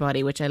dress her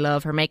body, which I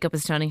love. Her makeup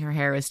is stunning, her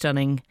hair is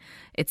stunning.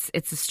 It's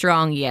a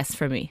strong yes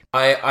for me.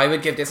 I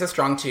would give this a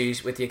strong 2,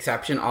 with the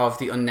exception of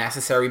the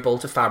unnecessary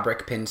bolt of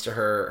fabric pinned to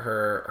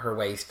her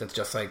waist that's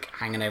just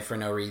hanging out for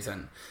no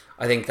reason.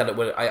 I think that it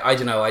would. I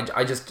don't know. I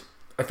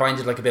find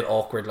it a bit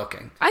awkward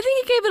looking. I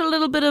think it gave it a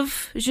little bit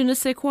of je ne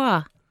sais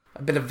quoi.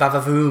 A bit of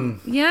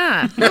va-va-voom.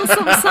 Yeah, a little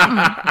something.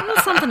 A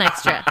little something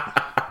extra.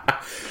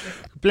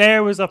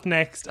 Blair was up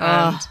next,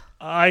 and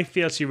I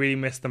feel she really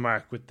missed the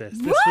mark with this.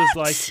 This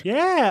was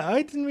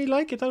I didn't really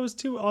like it. I thought it was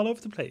too all over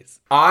the place.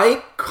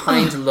 I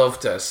kind of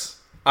loved it.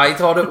 I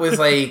thought it was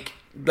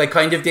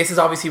kind of, this is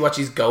obviously what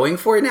she's going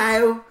for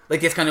now.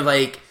 This kind of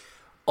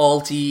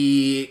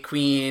alty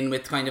queen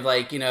with kind of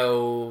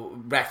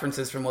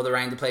references from other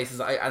around the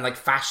places and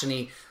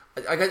fashiony.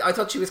 I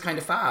thought she was kind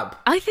of fab.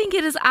 I think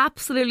it is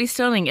absolutely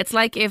stunning. It's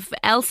like if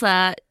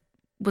Elsa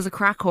was a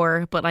crack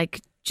whore,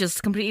 but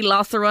just completely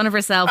lost the run of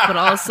herself, but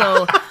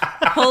also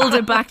pulled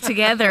it back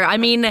together. I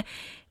mean,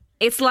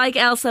 it's like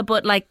Elsa,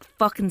 but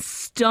fucking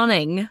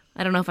stunning.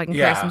 I don't know if I can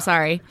curse. I'm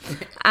sorry.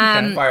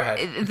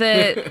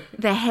 The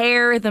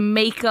hair, the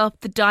makeup,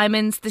 the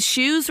diamonds, the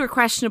shoes were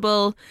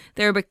questionable.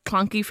 They're a bit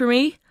clunky for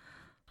me,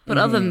 but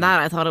other than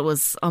that, I thought it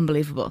was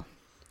unbelievable.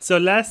 So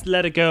less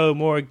let it go,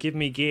 more give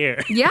me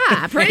gear.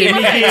 Yeah, pretty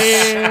much.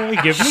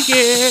 Give me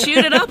gear.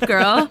 Shoot it up,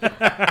 girl.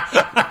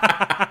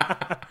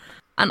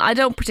 I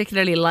don't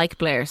particularly like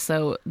Blair,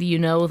 so you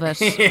know that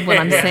when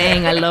I'm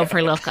saying I love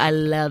her look, I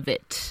love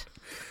it.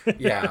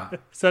 Yeah.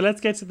 So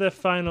let's get to the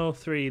final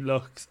 3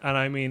 looks. And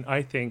I mean,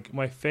 I think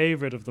my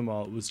favourite of them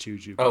all was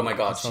Juju. Oh my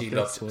God, she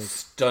looked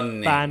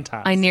stunning.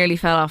 Fantastic. I nearly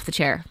fell off the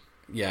chair.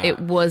 Yeah. It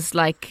was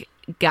like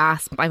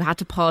gasp. I had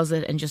to pause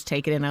it and just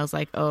take it in. I was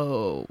like,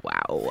 oh,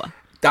 wow.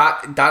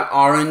 That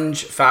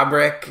orange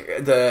fabric,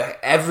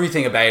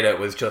 everything about it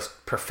was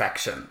just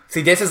perfection.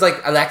 See, this is like,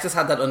 Alexis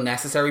had that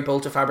unnecessary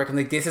bolt of fabric, and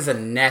like, this is a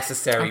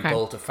necessary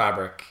bolt of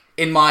fabric,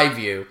 in my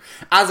view,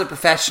 as a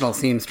professional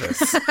seamstress.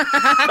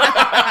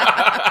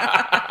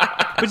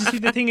 But you see,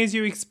 the thing is,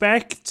 you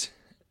expect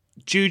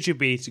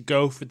Jujubee to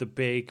go for the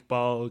big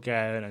ball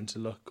gown and to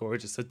look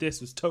gorgeous. So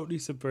this was totally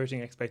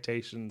subverting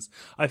expectations.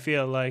 I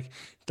feel like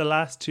the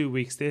last 2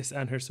 weeks, this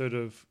and her sort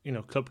of,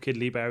 Club Kid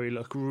Lee Barry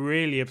look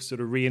really have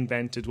sort of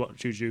reinvented what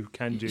Juju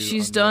can do.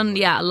 She's done,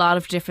 a lot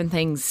of different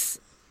things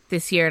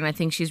this year, and I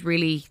think she's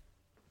really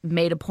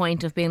made a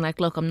point of being like,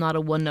 look, I'm not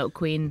a one-note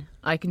queen.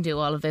 I can do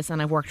all of this,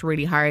 and I've worked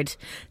really hard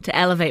to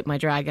elevate my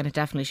drag, and it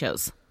definitely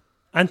shows.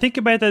 And think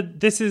about that.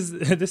 This is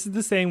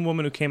the same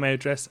woman who came out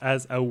dressed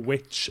as a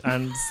witch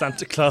and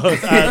Santa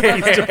Claus at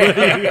Easter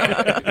Bunny.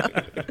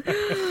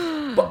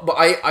 But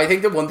I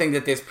think the one thing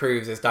that this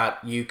proves is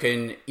that you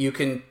can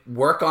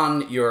work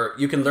on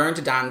you can learn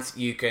to dance,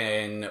 you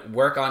can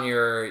work on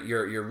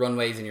your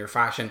runways and your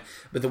fashion,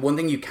 but the one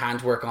thing you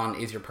can't work on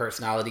is your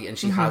personality, and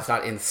she has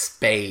that in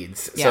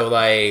spades. Yeah. So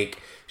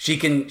like she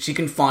can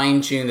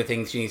fine tune the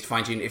things she needs to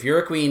fine tune. If you're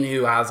a queen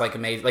who has like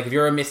amazing, like if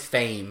you're a Miss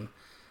Fame,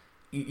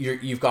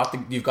 you've got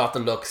the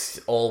looks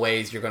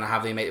always. You're going to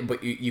have the amazing,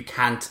 but you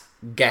can't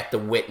get the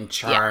wit and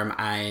charm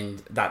and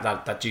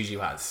that Juju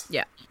has.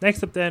 Yeah.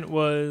 Next up then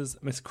was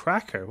Miss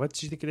Cracker. What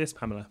did you think of this,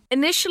 Pamela?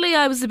 Initially,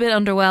 I was a bit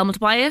underwhelmed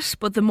by it,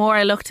 but the more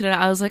I looked at it,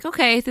 I was like,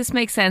 okay, this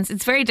makes sense.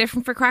 It's very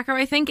different for Cracker,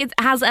 I think. It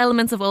has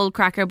elements of old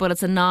Cracker, but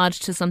it's a nod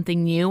to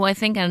something new, I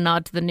think, and a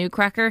nod to the new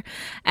Cracker.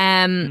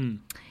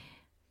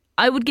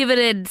 I would give it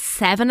a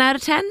 7 out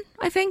of 10,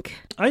 I think.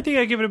 I think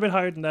I give it a bit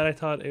higher than that. I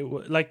thought it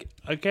would, like,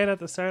 again at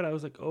the start, I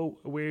was like, oh,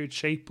 a weird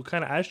shape. But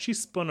kind of as she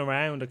spun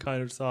around, I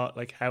kind of thought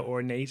like how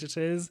ornate it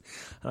is.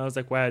 And I was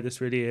like, wow,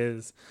 this really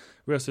is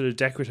real sort of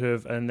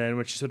decorative. And then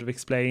when she sort of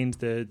explained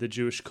the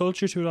Jewish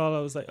culture to it all,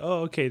 I was like,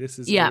 oh, okay, this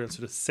is a real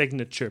sort of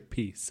signature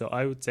piece. So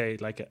I would say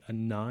like a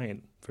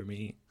 9 for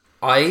me.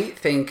 I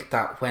think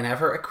that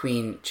whenever a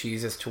queen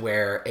chooses to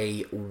wear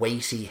a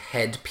weighty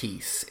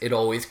headpiece, it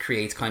always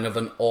creates kind of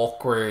an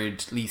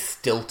awkwardly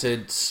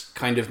stilted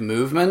kind of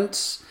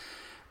movement.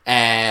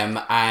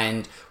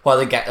 And while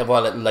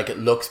it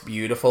looks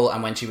beautiful,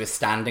 and when she was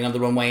standing on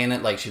the runway in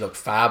it, like she looked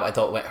fab, I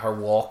thought her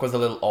walk was a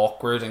little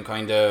awkward and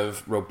kind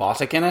of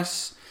robotic in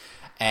it.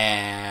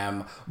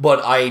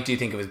 But I do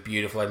think it was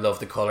beautiful. I love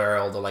the colour,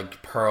 all the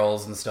like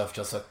pearls and stuff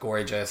just look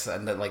gorgeous,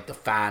 and the like the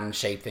fan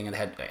shape thing in the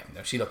head.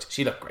 She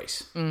looked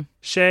great.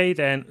 Shay,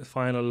 then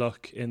final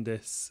look in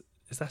this.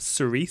 Is that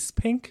cerise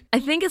pink? I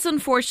think it's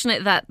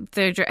unfortunate that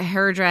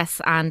her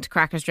dress and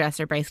Cracker's dress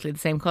are basically the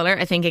same colour.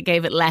 I think it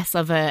gave it less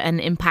of an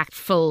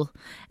impactful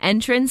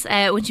entrance.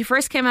 When she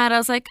first came out, I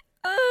was like,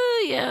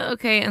 oh yeah,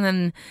 okay. And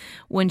then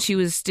when she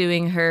was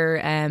doing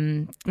her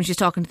when she was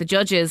talking to the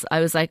judges, I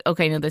was like,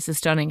 okay, no, this is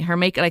stunning. Her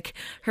like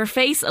her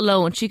face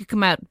alone, she could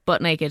come out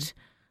butt naked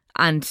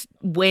and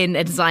win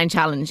a design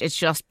challenge. It's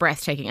just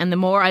breathtaking. And the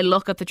more I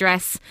look at the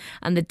dress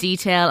and the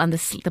detail and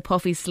the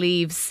puffy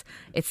sleeves,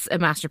 it's a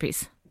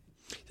masterpiece.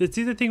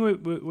 See, the thing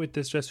with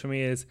this dress for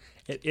me is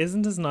it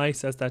isn't as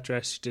nice as that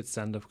dress she did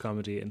stand-up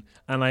comedy in,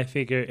 and I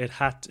figure it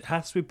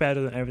has to be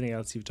better than everything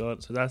else you've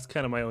done. So that's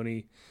kind of my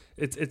only.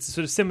 It's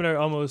sort of similar,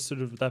 almost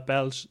sort of that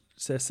belt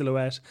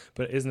silhouette,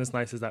 but it isn't as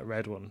nice as that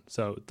red one.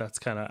 So that's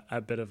kind of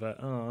a bit of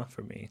a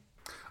for me.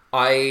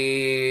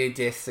 I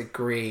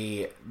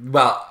disagree.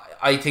 Well,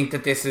 I think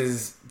that this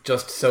is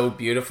just so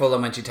beautiful,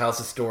 and when she tells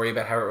the story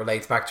about how it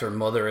relates back to her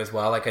mother as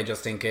well, like I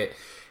just think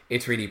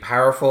it's really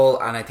powerful,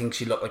 and I think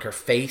she looked like her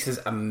face is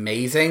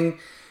amazing.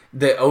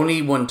 The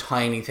only one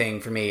tiny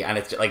thing for me, and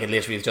it's like it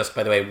literally is just,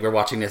 by the way, we're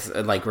watching this,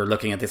 like we're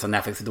looking at this on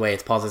Netflix, the way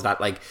it's paused is that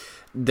like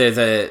there's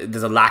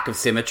a lack of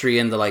symmetry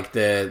in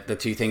the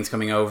two things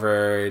coming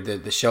over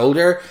the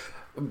shoulder,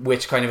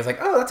 which kind of is like,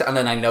 oh, that's, and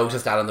then I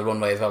noticed that on the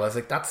runway as well. I was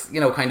like, that's,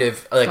 kind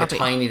of like a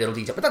tiny little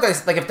detail, but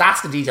that's like, if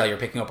that's the detail you're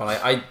picking up on,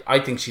 I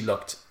think she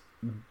looked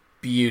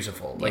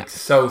beautiful, like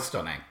so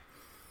stunning.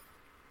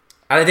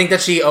 And I think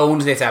that she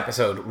owned this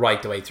episode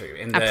right the way through.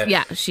 In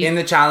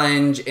the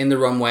challenge, in the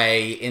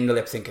runway, in the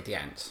lip sync at the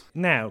end.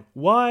 Now,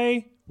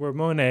 why were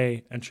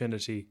Monet and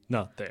Trinity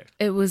not there?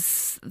 It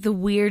was the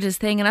weirdest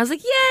thing. And I was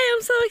like, yay,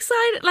 I'm so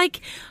excited.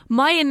 Like,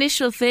 my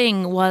initial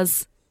thing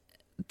was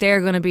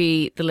they're going to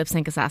be the lip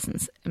sync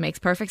assassins. It makes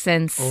perfect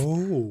sense.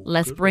 Oh,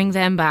 let's bring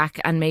them back.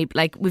 And maybe,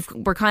 like,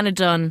 we're kind of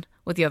done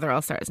with the other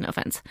All-Stars, no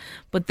offense.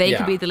 But they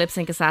could be the lip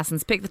sync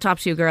assassins. Pick the top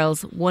two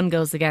girls. One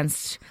goes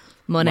against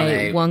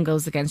Monet, one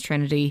goes against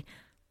Trinity,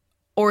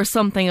 or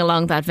something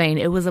along that vein.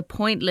 It was a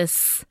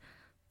pointless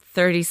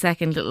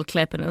 30-second little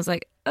clip, and it was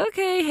like,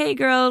 okay, hey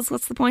girls,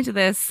 what's the point of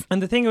this?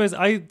 And the thing was,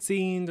 I'd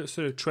seen the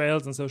sort of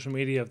trails on social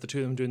media of the two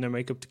of them doing their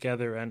makeup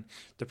together and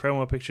the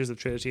promo pictures of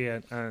Trinity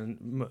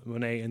and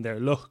Monet in their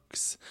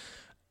looks.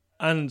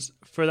 And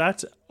for that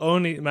to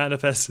only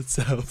manifest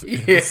itself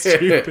in a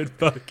stupid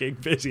fucking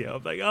video.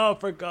 I'm like, oh,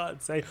 for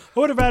God's sake. I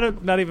would have rather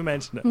not even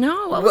mentioned it.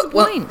 No, what was the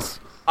point?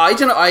 I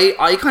don't know.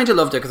 I kind of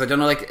loved it because I don't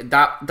know, like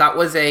that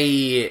was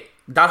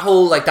that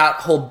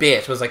whole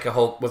bit was like a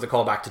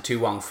callback to Tu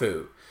Wong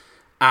Fu,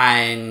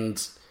 and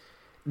so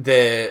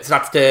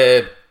that's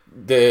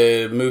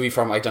the movie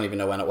from, I don't even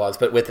know when it was,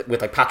 but with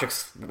like Patrick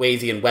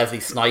Swayze and Wesley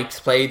Snipes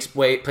played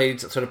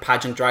sort of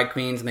pageant drag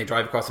queens, and they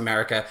drive across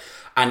America.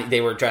 And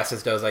they were dressed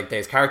as those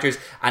characters.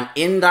 And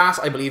in that,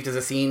 I believe there's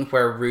a scene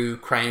where Rue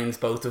crowns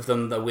both of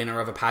them the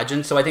winner of a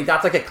pageant. So I think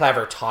that's like a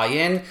clever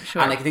tie-in.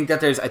 Sure. And I think that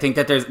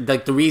there's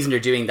like the reason they're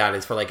doing that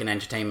is for like an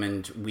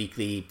Entertainment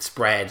Weekly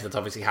spread that's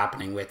obviously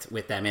happening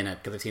with them in it.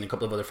 Because I've seen a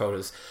couple of other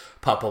photos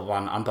pop up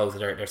on both of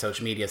their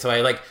social media. So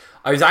I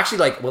was actually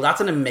like, well,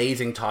 that's an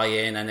amazing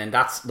tie-in. And then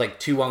that's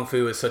like Tu Wong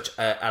Fu is such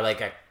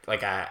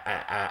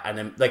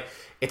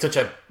it's such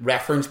a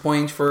reference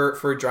point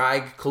for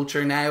drag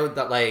culture now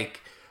that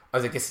like, I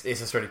was like, this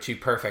is sort of too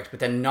perfect. But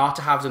then not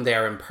to have them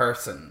there in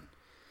person.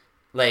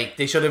 Like,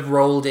 they should have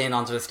rolled in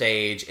onto the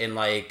stage in,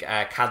 like,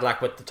 a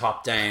Cadillac with the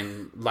top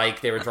down,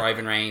 like they were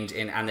driving around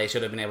in, and they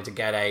should have been able to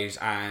get out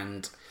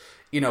and,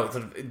 you know,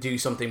 sort of do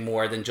something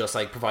more than just,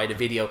 like, provide a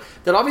video.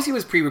 That obviously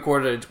was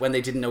pre-recorded when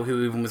they didn't know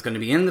who even was going to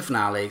be in the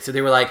finale. So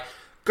they were like,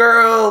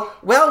 girl,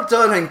 well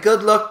done and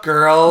good luck,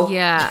 girl.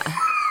 Yeah.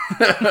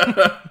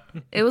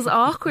 It was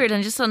awkward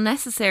and just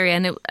unnecessary,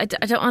 and I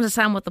don't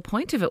understand what the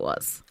point of it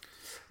was.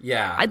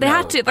 Yeah, they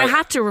had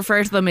to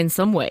refer to them in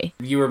some way.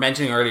 You were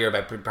mentioning earlier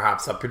about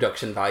perhaps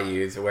production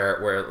values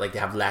where like they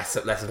have less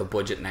of a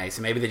budget now,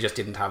 so maybe they just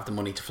didn't have the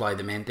money to fly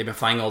them in. They've been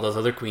flying all those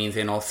other queens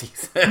in all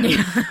season,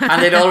 and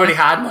they'd already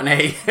had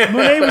Monet.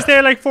 Monet was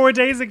there like 4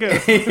 days ago.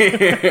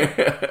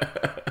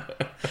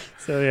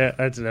 So yeah,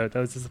 I don't know.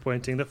 That was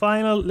disappointing. The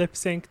final lip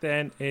sync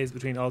then is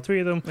between all three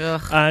of them,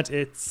 and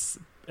it's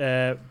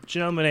Janelle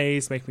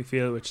Monáe's Make Me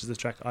Feel, which is a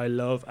track I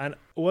love. And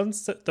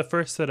once the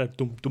first sort of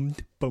dum dum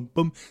bum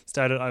bum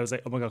started, I was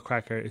like, oh my god,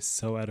 Cracker is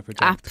so out of her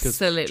depth.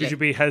 Absolutely. Because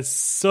Jujubee has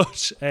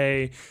such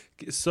a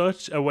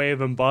way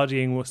of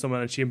embodying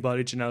someone, and she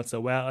embodied Janelle so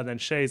well. And then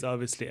Shay's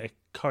obviously a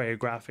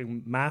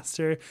choreographing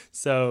master,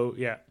 so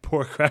yeah,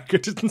 poor Cracker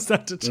didn't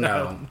stand a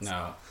chance.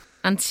 No.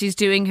 And she's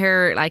doing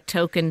her like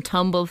token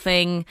tumble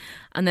thing,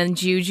 and then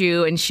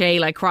Juju and Shay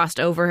like crossed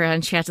over her,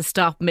 and she had to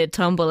stop mid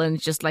tumble and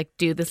just like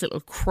do this little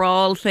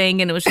crawl thing,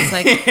 and it was just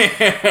like,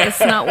 it's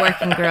not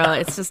working, girl.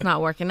 It's just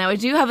not working. Now I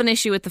do have an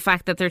issue with the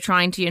fact that they're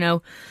trying to, you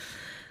know,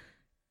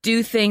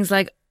 do things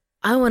like,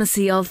 I want to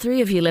see all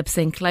three of you lip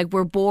sync. Like,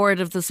 we're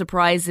bored of the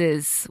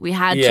surprises. We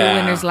had two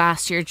winners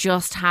last year.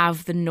 Just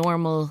have the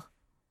normal.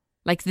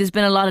 Like, there's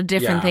been a lot of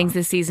different things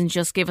this season.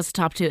 Just give us a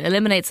top two.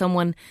 Eliminate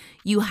someone.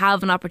 You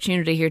have an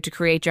opportunity here to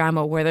create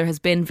drama where there has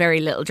been very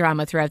little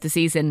drama throughout the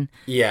season.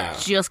 Yeah.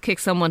 Just kick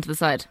someone to the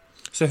side.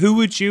 So who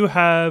would you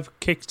have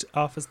kicked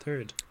off as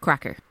third?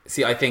 Cracker.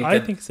 See, I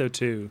think so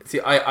too.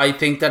 See, I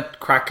think that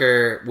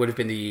Cracker would have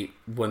been the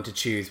one to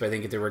choose, but I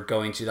think if they were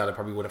going to that, it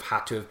probably would have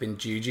had to have been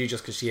Juju,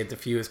 just because she had the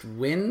fewest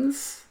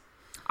wins.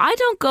 I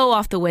don't go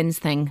off the wins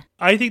thing.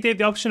 I think they have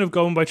the option of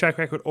going by track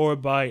record or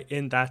by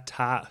in that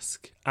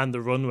task and the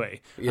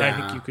runway. Yeah. And I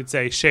think you could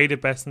say Shay the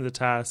best in the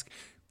task,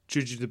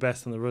 Juju the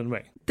best on the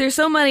runway. There's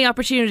so many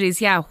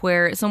opportunities,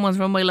 where someone's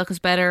runway look is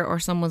better, or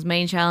someone's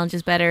main challenge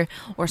is better,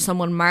 or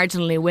someone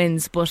marginally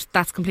wins, but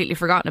that's completely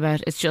forgotten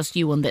about. It's just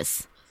you won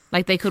this.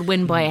 Like, they could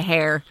win by a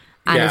hair,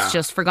 and it's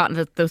just forgotten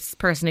that this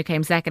person who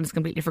came second is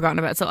completely forgotten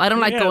about. So I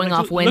don't like going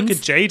off wins. Look at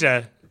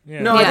Jada.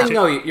 Yeah. No, I think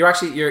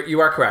you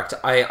are correct.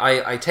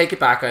 I take it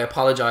back. I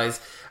apologise.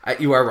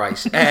 You are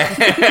right.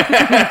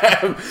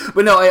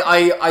 But no,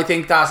 I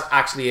think that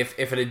actually if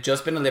it had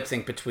just been a lip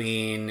sync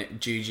between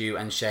Juju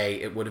and Shay,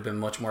 it would have been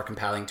much more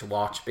compelling to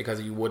watch,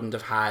 because you wouldn't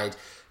have had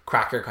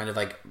Cracker kind of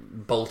like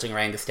bolting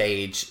around the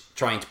stage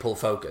trying to pull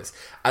focus.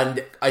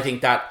 And I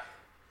think that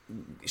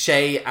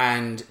Shay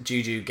and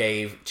Juju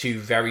gave two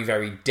very,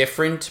 very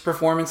different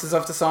performances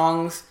of the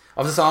song,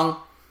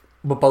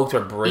 but both were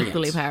brilliant,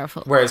 equally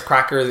powerful. Whereas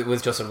Cracker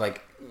was just sort of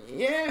like,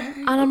 yeah.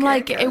 And I'm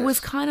like, it was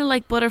kind of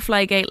like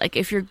Butterfly Gate. Like,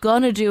 if you're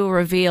gonna do a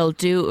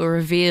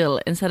reveal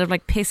instead of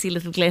like pissy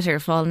little glitter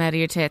falling out of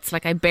your tits.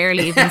 Like, I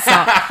barely even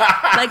saw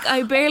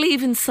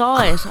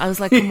it. I was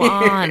like, come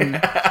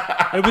on.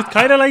 It was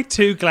kind of like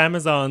two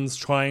glamazons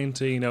trying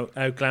to,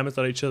 out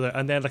glamazon each other,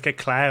 and then like a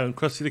clown,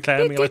 Krusty the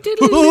Clown, being like,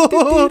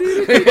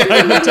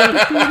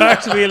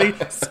 actually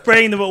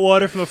spraying them with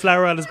water from a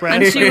flower on his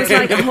branch. And she was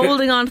like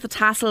holding on to the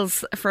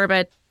tassels for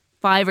about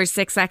 5 or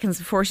 6 seconds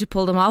before she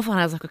pulled them off, and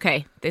I was like,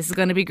 okay, this is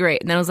going to be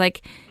great. And then I was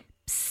like,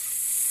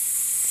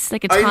 psst,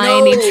 like a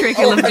tiny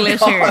trickle of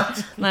glitter.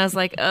 God. And I was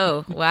like,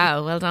 oh,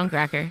 wow, well done,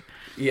 Cracker.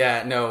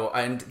 Yeah, no,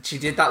 and she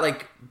did that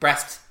like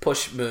breast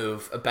push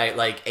move about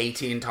like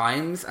 18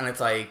 times, and it's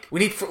like, we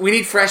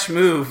need fresh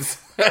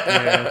moves.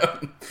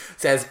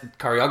 Says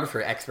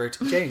choreographer expert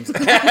James.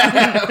 But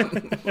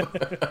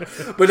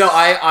no,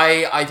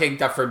 I think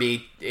that for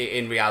me,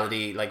 in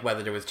reality, like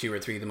whether there was 2 or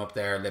 3 of them up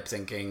there lip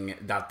syncing,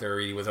 that there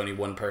really was only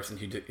one person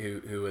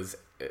who was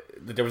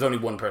there was only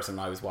one person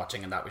I was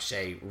watching, and that was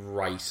Shea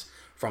right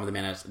from the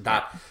minute.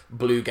 That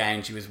blue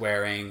gown she was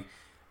wearing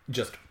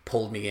just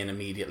pulled me in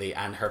immediately,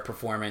 and her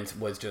performance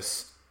was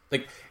just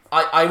like,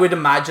 I would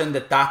imagine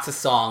that that's a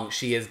song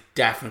she has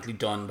definitely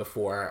done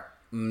before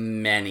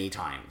many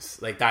times.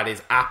 Like, that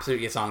is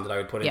absolutely a song that I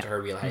would put into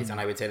her wheelhouse, and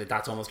I would say that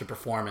that's almost a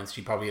performance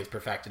she probably has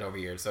perfected over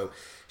years. So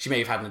she may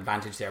have had an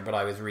advantage there, but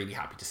I was really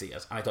happy to see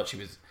it, and I thought she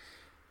was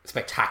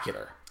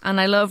spectacular. And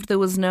I loved there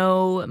was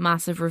no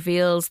massive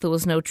reveals, there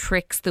was no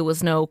tricks, there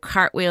was no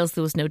cartwheels,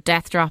 there was no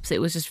death drops.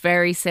 It was just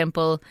very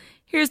simple.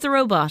 Here's the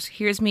robot.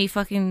 Here's me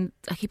fucking...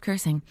 I keep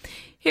cursing.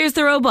 Here's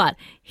the robot.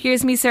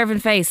 Here's me serving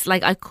face.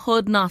 Like, I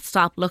could not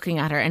stop looking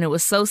at her, and it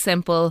was so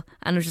simple,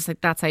 and it was just like,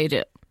 that's how you do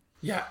it.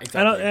 Yeah,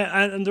 exactly.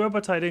 And the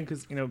robot tied in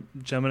because, you know,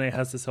 Gemini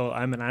has this whole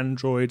I'm an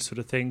android sort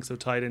of thing, so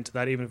tied into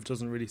that, even if it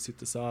doesn't really suit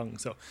the song.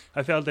 So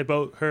I felt they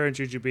both, her and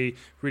Jujubee,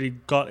 really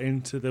got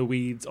into the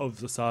weeds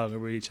of the song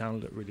and really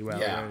channeled it really well.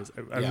 Yeah. Whereas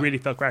I really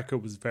felt Cracker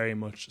was very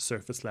much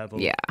surface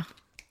level. Yeah.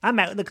 I'm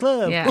out of the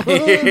club. Yeah.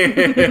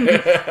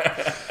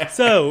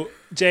 So,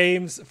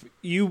 James,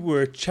 you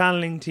were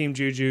channeling Team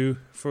Juju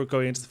for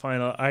going into the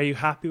final. Are you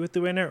happy with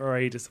the winner, or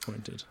are you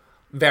disappointed?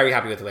 Very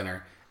happy with the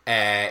winner.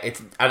 And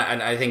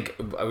I think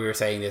we were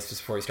saying this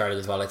just before we started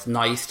as well. It's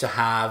nice to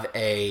have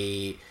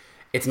a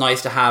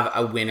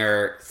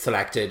winner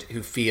selected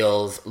who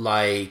feels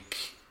like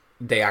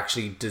they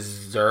actually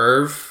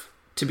deserve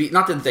to be,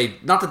 not that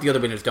the other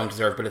winners don't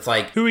deserve, but it's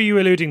like, who are you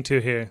alluding to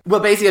here? Well,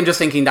 basically I'm just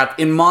thinking that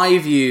in my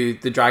view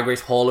the Drag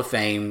Race Hall of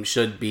Fame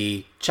should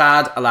be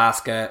Chad,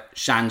 Alaska,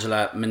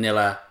 Shangela,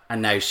 Manila,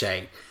 and now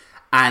Shea.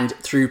 And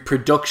through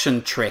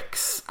production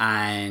tricks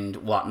and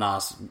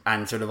whatnot,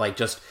 and sort of like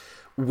just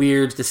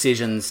weird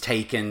decisions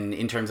taken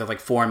in terms of like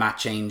format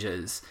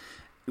changes,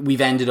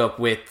 we've ended up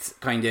with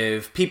kind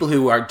of people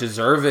who are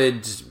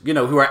deserved, you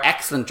know, who are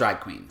excellent drag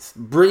queens,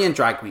 brilliant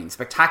drag queens,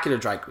 spectacular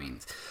drag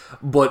queens,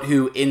 but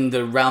who in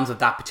the realms of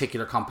that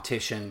particular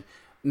competition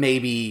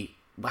maybe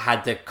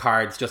had the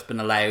cards just been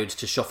allowed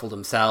to shuffle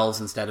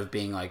themselves instead of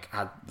being like,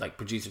 had like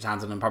producers'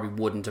 hands on them, probably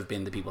wouldn't have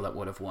been the people that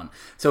would have won.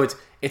 So it's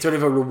sort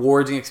of a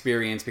rewarding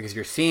experience because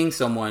you're seeing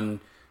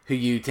someone who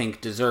you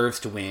think deserves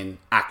to win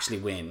actually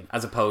win,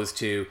 as opposed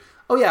to,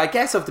 oh yeah, I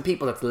guess of the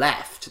people that's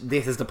left,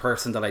 this is the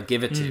person that I'd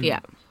give it to.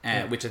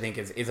 Which I think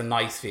is a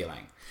nice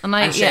feeling.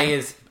 And Shea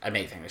is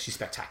amazing. She's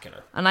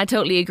spectacular. And I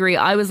totally agree.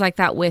 I was like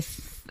that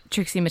with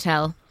Trixie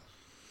Mattel.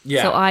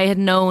 Yeah. So I had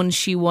known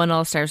she won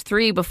All Stars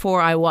 3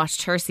 before I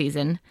watched her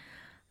season.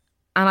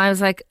 And I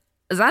was like,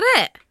 is that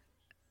it?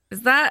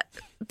 Is that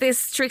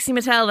this Trixie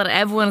Mattel that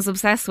everyone is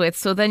obsessed with?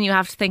 So then you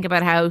have to think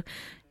about how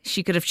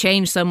she could have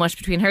changed so much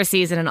between her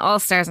season and All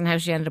Stars and how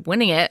she ended up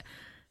winning it,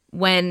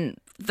 when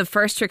the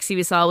first Trixie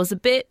we saw was a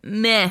bit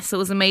meh. So it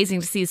was amazing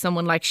to see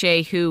someone like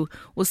Shea who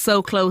was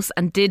so close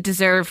and did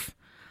deserve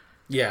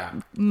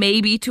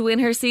maybe to win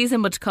her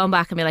season, but to come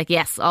back and be like,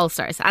 yes, All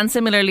Stars. And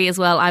similarly as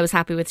well, I was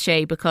happy with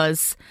Shea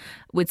because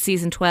with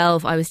season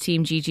 12 I was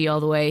team Gigi all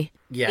the way.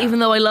 Yeah. Even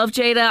though I love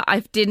Jada, I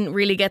didn't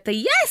really get the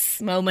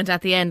yes moment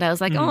at the end. I was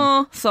like,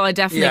 oh, so I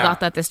definitely got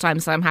that this time,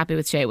 so I'm happy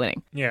with Shea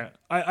winning. Yeah,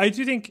 I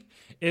do think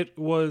it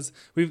was,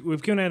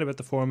 we've given out about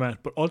the format,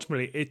 but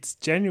ultimately it's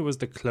genuinely was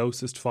the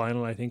closest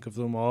final, I think, of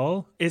them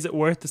all. Is it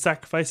worth the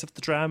sacrifice of the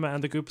drama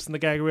and the goops and the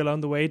gag reel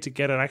on the way to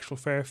get an actual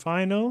fair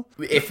final?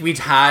 If we'd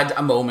had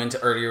a moment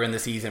earlier in the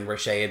season where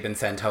Shea had been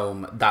sent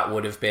home, that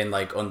would have been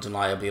like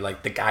undeniably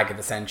like the gag of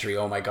the century,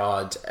 oh my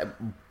god.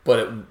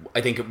 But I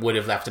think it would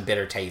have left a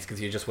bitter taste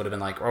because you just would have been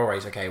like, all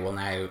right, okay, well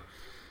now,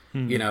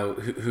 you know,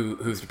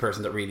 who's the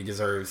person that really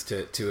deserves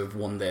to have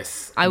won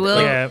this?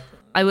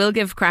 I will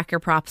give Cracker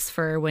props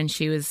for when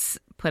she was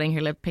picking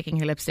her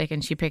lipstick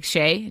and she picked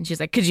Shea and she's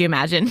like, could you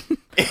imagine?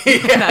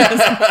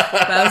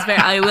 that was fair.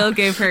 I will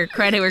give her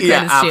credit where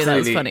credit's due. That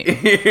was funny.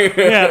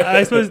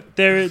 I suppose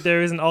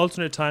there is an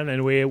alternate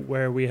timeline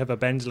where we have a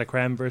Bendela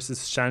Creme versus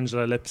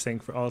Shangela lip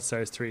sync for All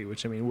Stars 3,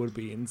 which I mean would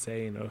be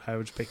insane. Or how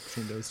would you pick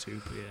between those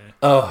two? But yeah.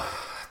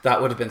 Oh,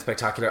 that would have been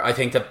spectacular. I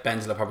think that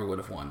Bendela probably would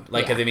have won.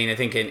 Like, I mean, I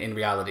think in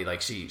reality,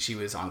 like she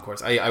was on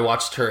course. I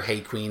watched her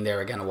Hey Queen there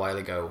again a while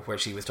ago, where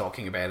she was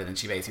talking about it, and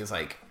she basically was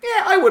like,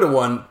 "Yeah, I would have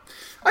won.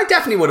 I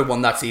definitely would have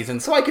won that season,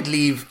 so I could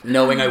leave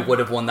knowing I would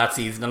have won that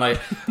season." And I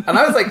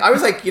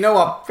was like, you know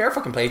what? Fair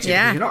fucking play to you.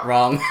 You're not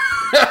wrong.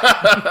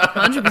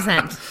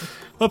 100%.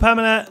 Well,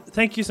 Pamela,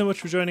 thank you so much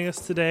for joining us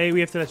today.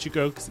 We have to let you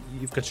go because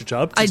you've got your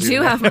job to do. I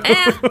do have...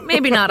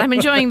 maybe not. I'm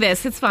enjoying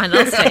this. It's fine.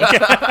 I'll stay.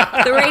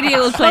 The radio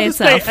will play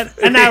itself.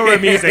 An hour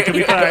of music will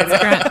be fine.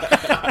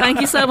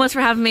 Thank you so much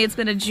for having me. It's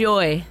been a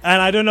joy.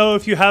 And I don't know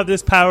if you have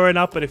this power or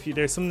not, but if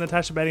there's something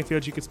Natasha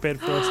Bedingfield you could spit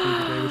for us, we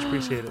would very much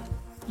appreciate it.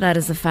 That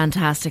is a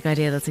fantastic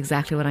idea. That's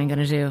exactly what I'm going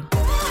to do.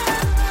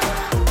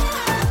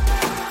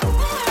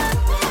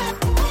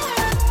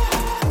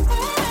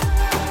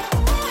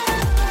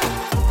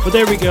 But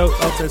there we go.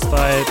 All Stars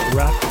 5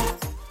 wrap.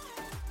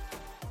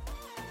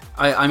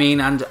 I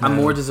mean, and a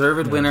more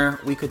deserved winner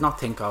we could not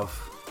think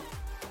of.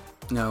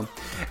 No.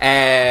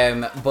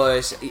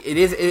 But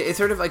it's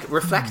sort of like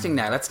reflecting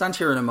now. Let's stand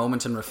here in a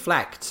moment and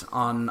reflect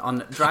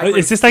on Drag Race.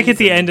 It's just like at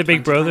the end of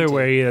Big Brother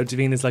where, you know,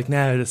 Davina's like,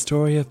 now the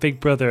story of Big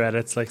Brother, and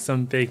it's like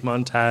some big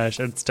montage,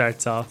 and it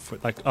starts off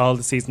with like all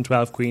the season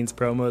 12 Queen's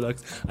promo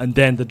looks, and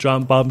then the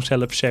John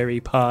bombshell of Sherry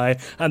Pie,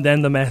 and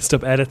then the messed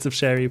up edits of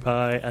Sherry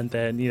Pie, and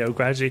then, you know,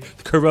 gradually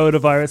the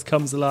coronavirus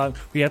comes along.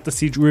 We have to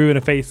see Drew in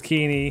a face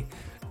Keeney,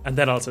 and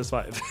then All Stars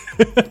 5.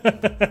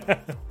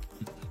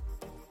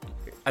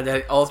 And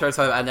then All Stars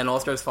 5, and then All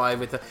Stars 5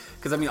 with the...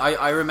 Because, I mean,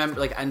 I remember,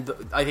 like, and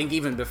I think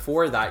even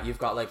before that, you've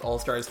got, like, All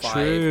Stars 5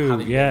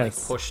 having been, like,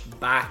 pushed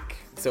back.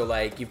 So,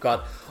 like, you've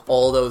got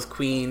all those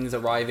queens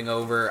arriving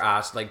over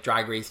at, like,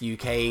 Drag Race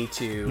UK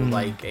to,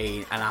 like,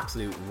 an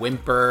absolute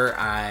whimper.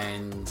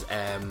 And,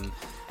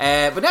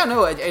 but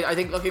no, I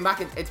think looking back,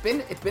 it's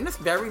been this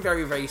very,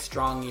 very, very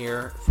strong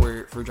year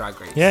for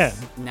Drag Race. Yeah.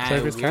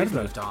 Now we've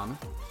moved on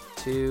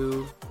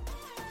to...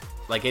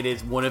 Like, it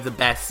is one of the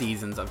best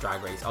seasons of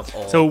Drag Race of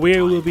all. So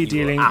we will be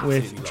dealing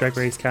with Drag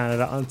Race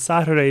Canada on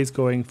Saturdays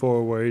going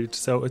forward.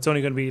 So it's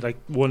only going to be like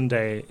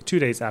 2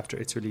 days after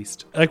it's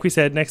released. Like we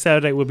said, next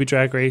Saturday will be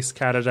Drag Race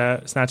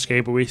Canada Snatch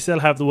Game, but we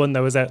still have the one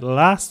that was out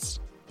last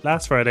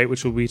Friday,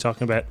 which we'll be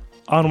talking about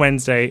on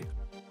Wednesday.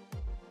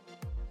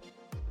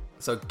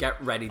 So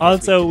get ready.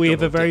 Also, we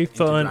have a very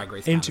fun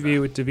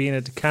interview with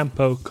Davina De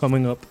Campo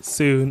coming up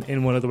soon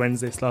in one of the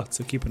Wednesday slots,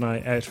 so keep an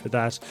eye out for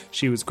that.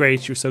 She was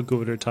great. She was so good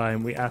with her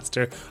time. I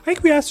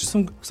think we asked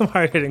her some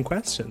hard-hitting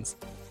questions.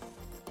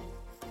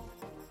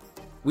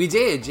 We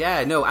did,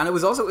 yeah, no, and it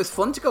was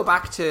fun to go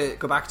back to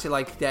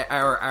like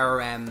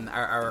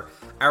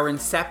our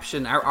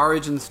inception, our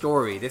origin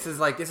story. This is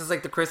like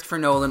the Christopher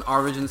Nolan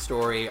origin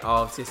story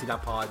of Sissy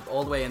That Pod,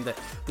 all the way in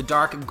the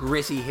dark,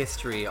 gritty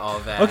history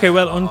of.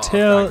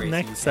 Until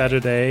next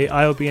Saturday,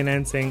 I'll be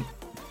announcing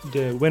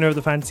the winner of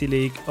the Fantasy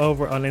League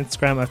over on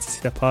Instagram at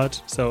Sissy That Pod.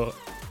 So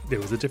there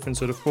was a different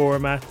sort of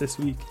format this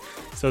week.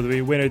 So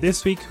the winner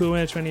this week who will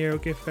win a €20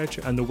 gift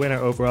voucher, and the winner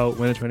overall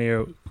win a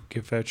 €20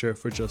 gift voucher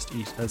for Just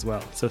Eat as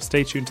well. So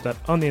stay tuned to that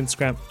on the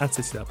Instagram at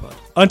Sissy That Pod.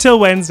 Until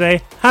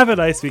Wednesday, have a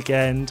nice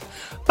weekend.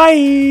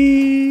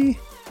 Bye.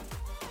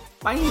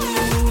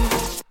 Bye.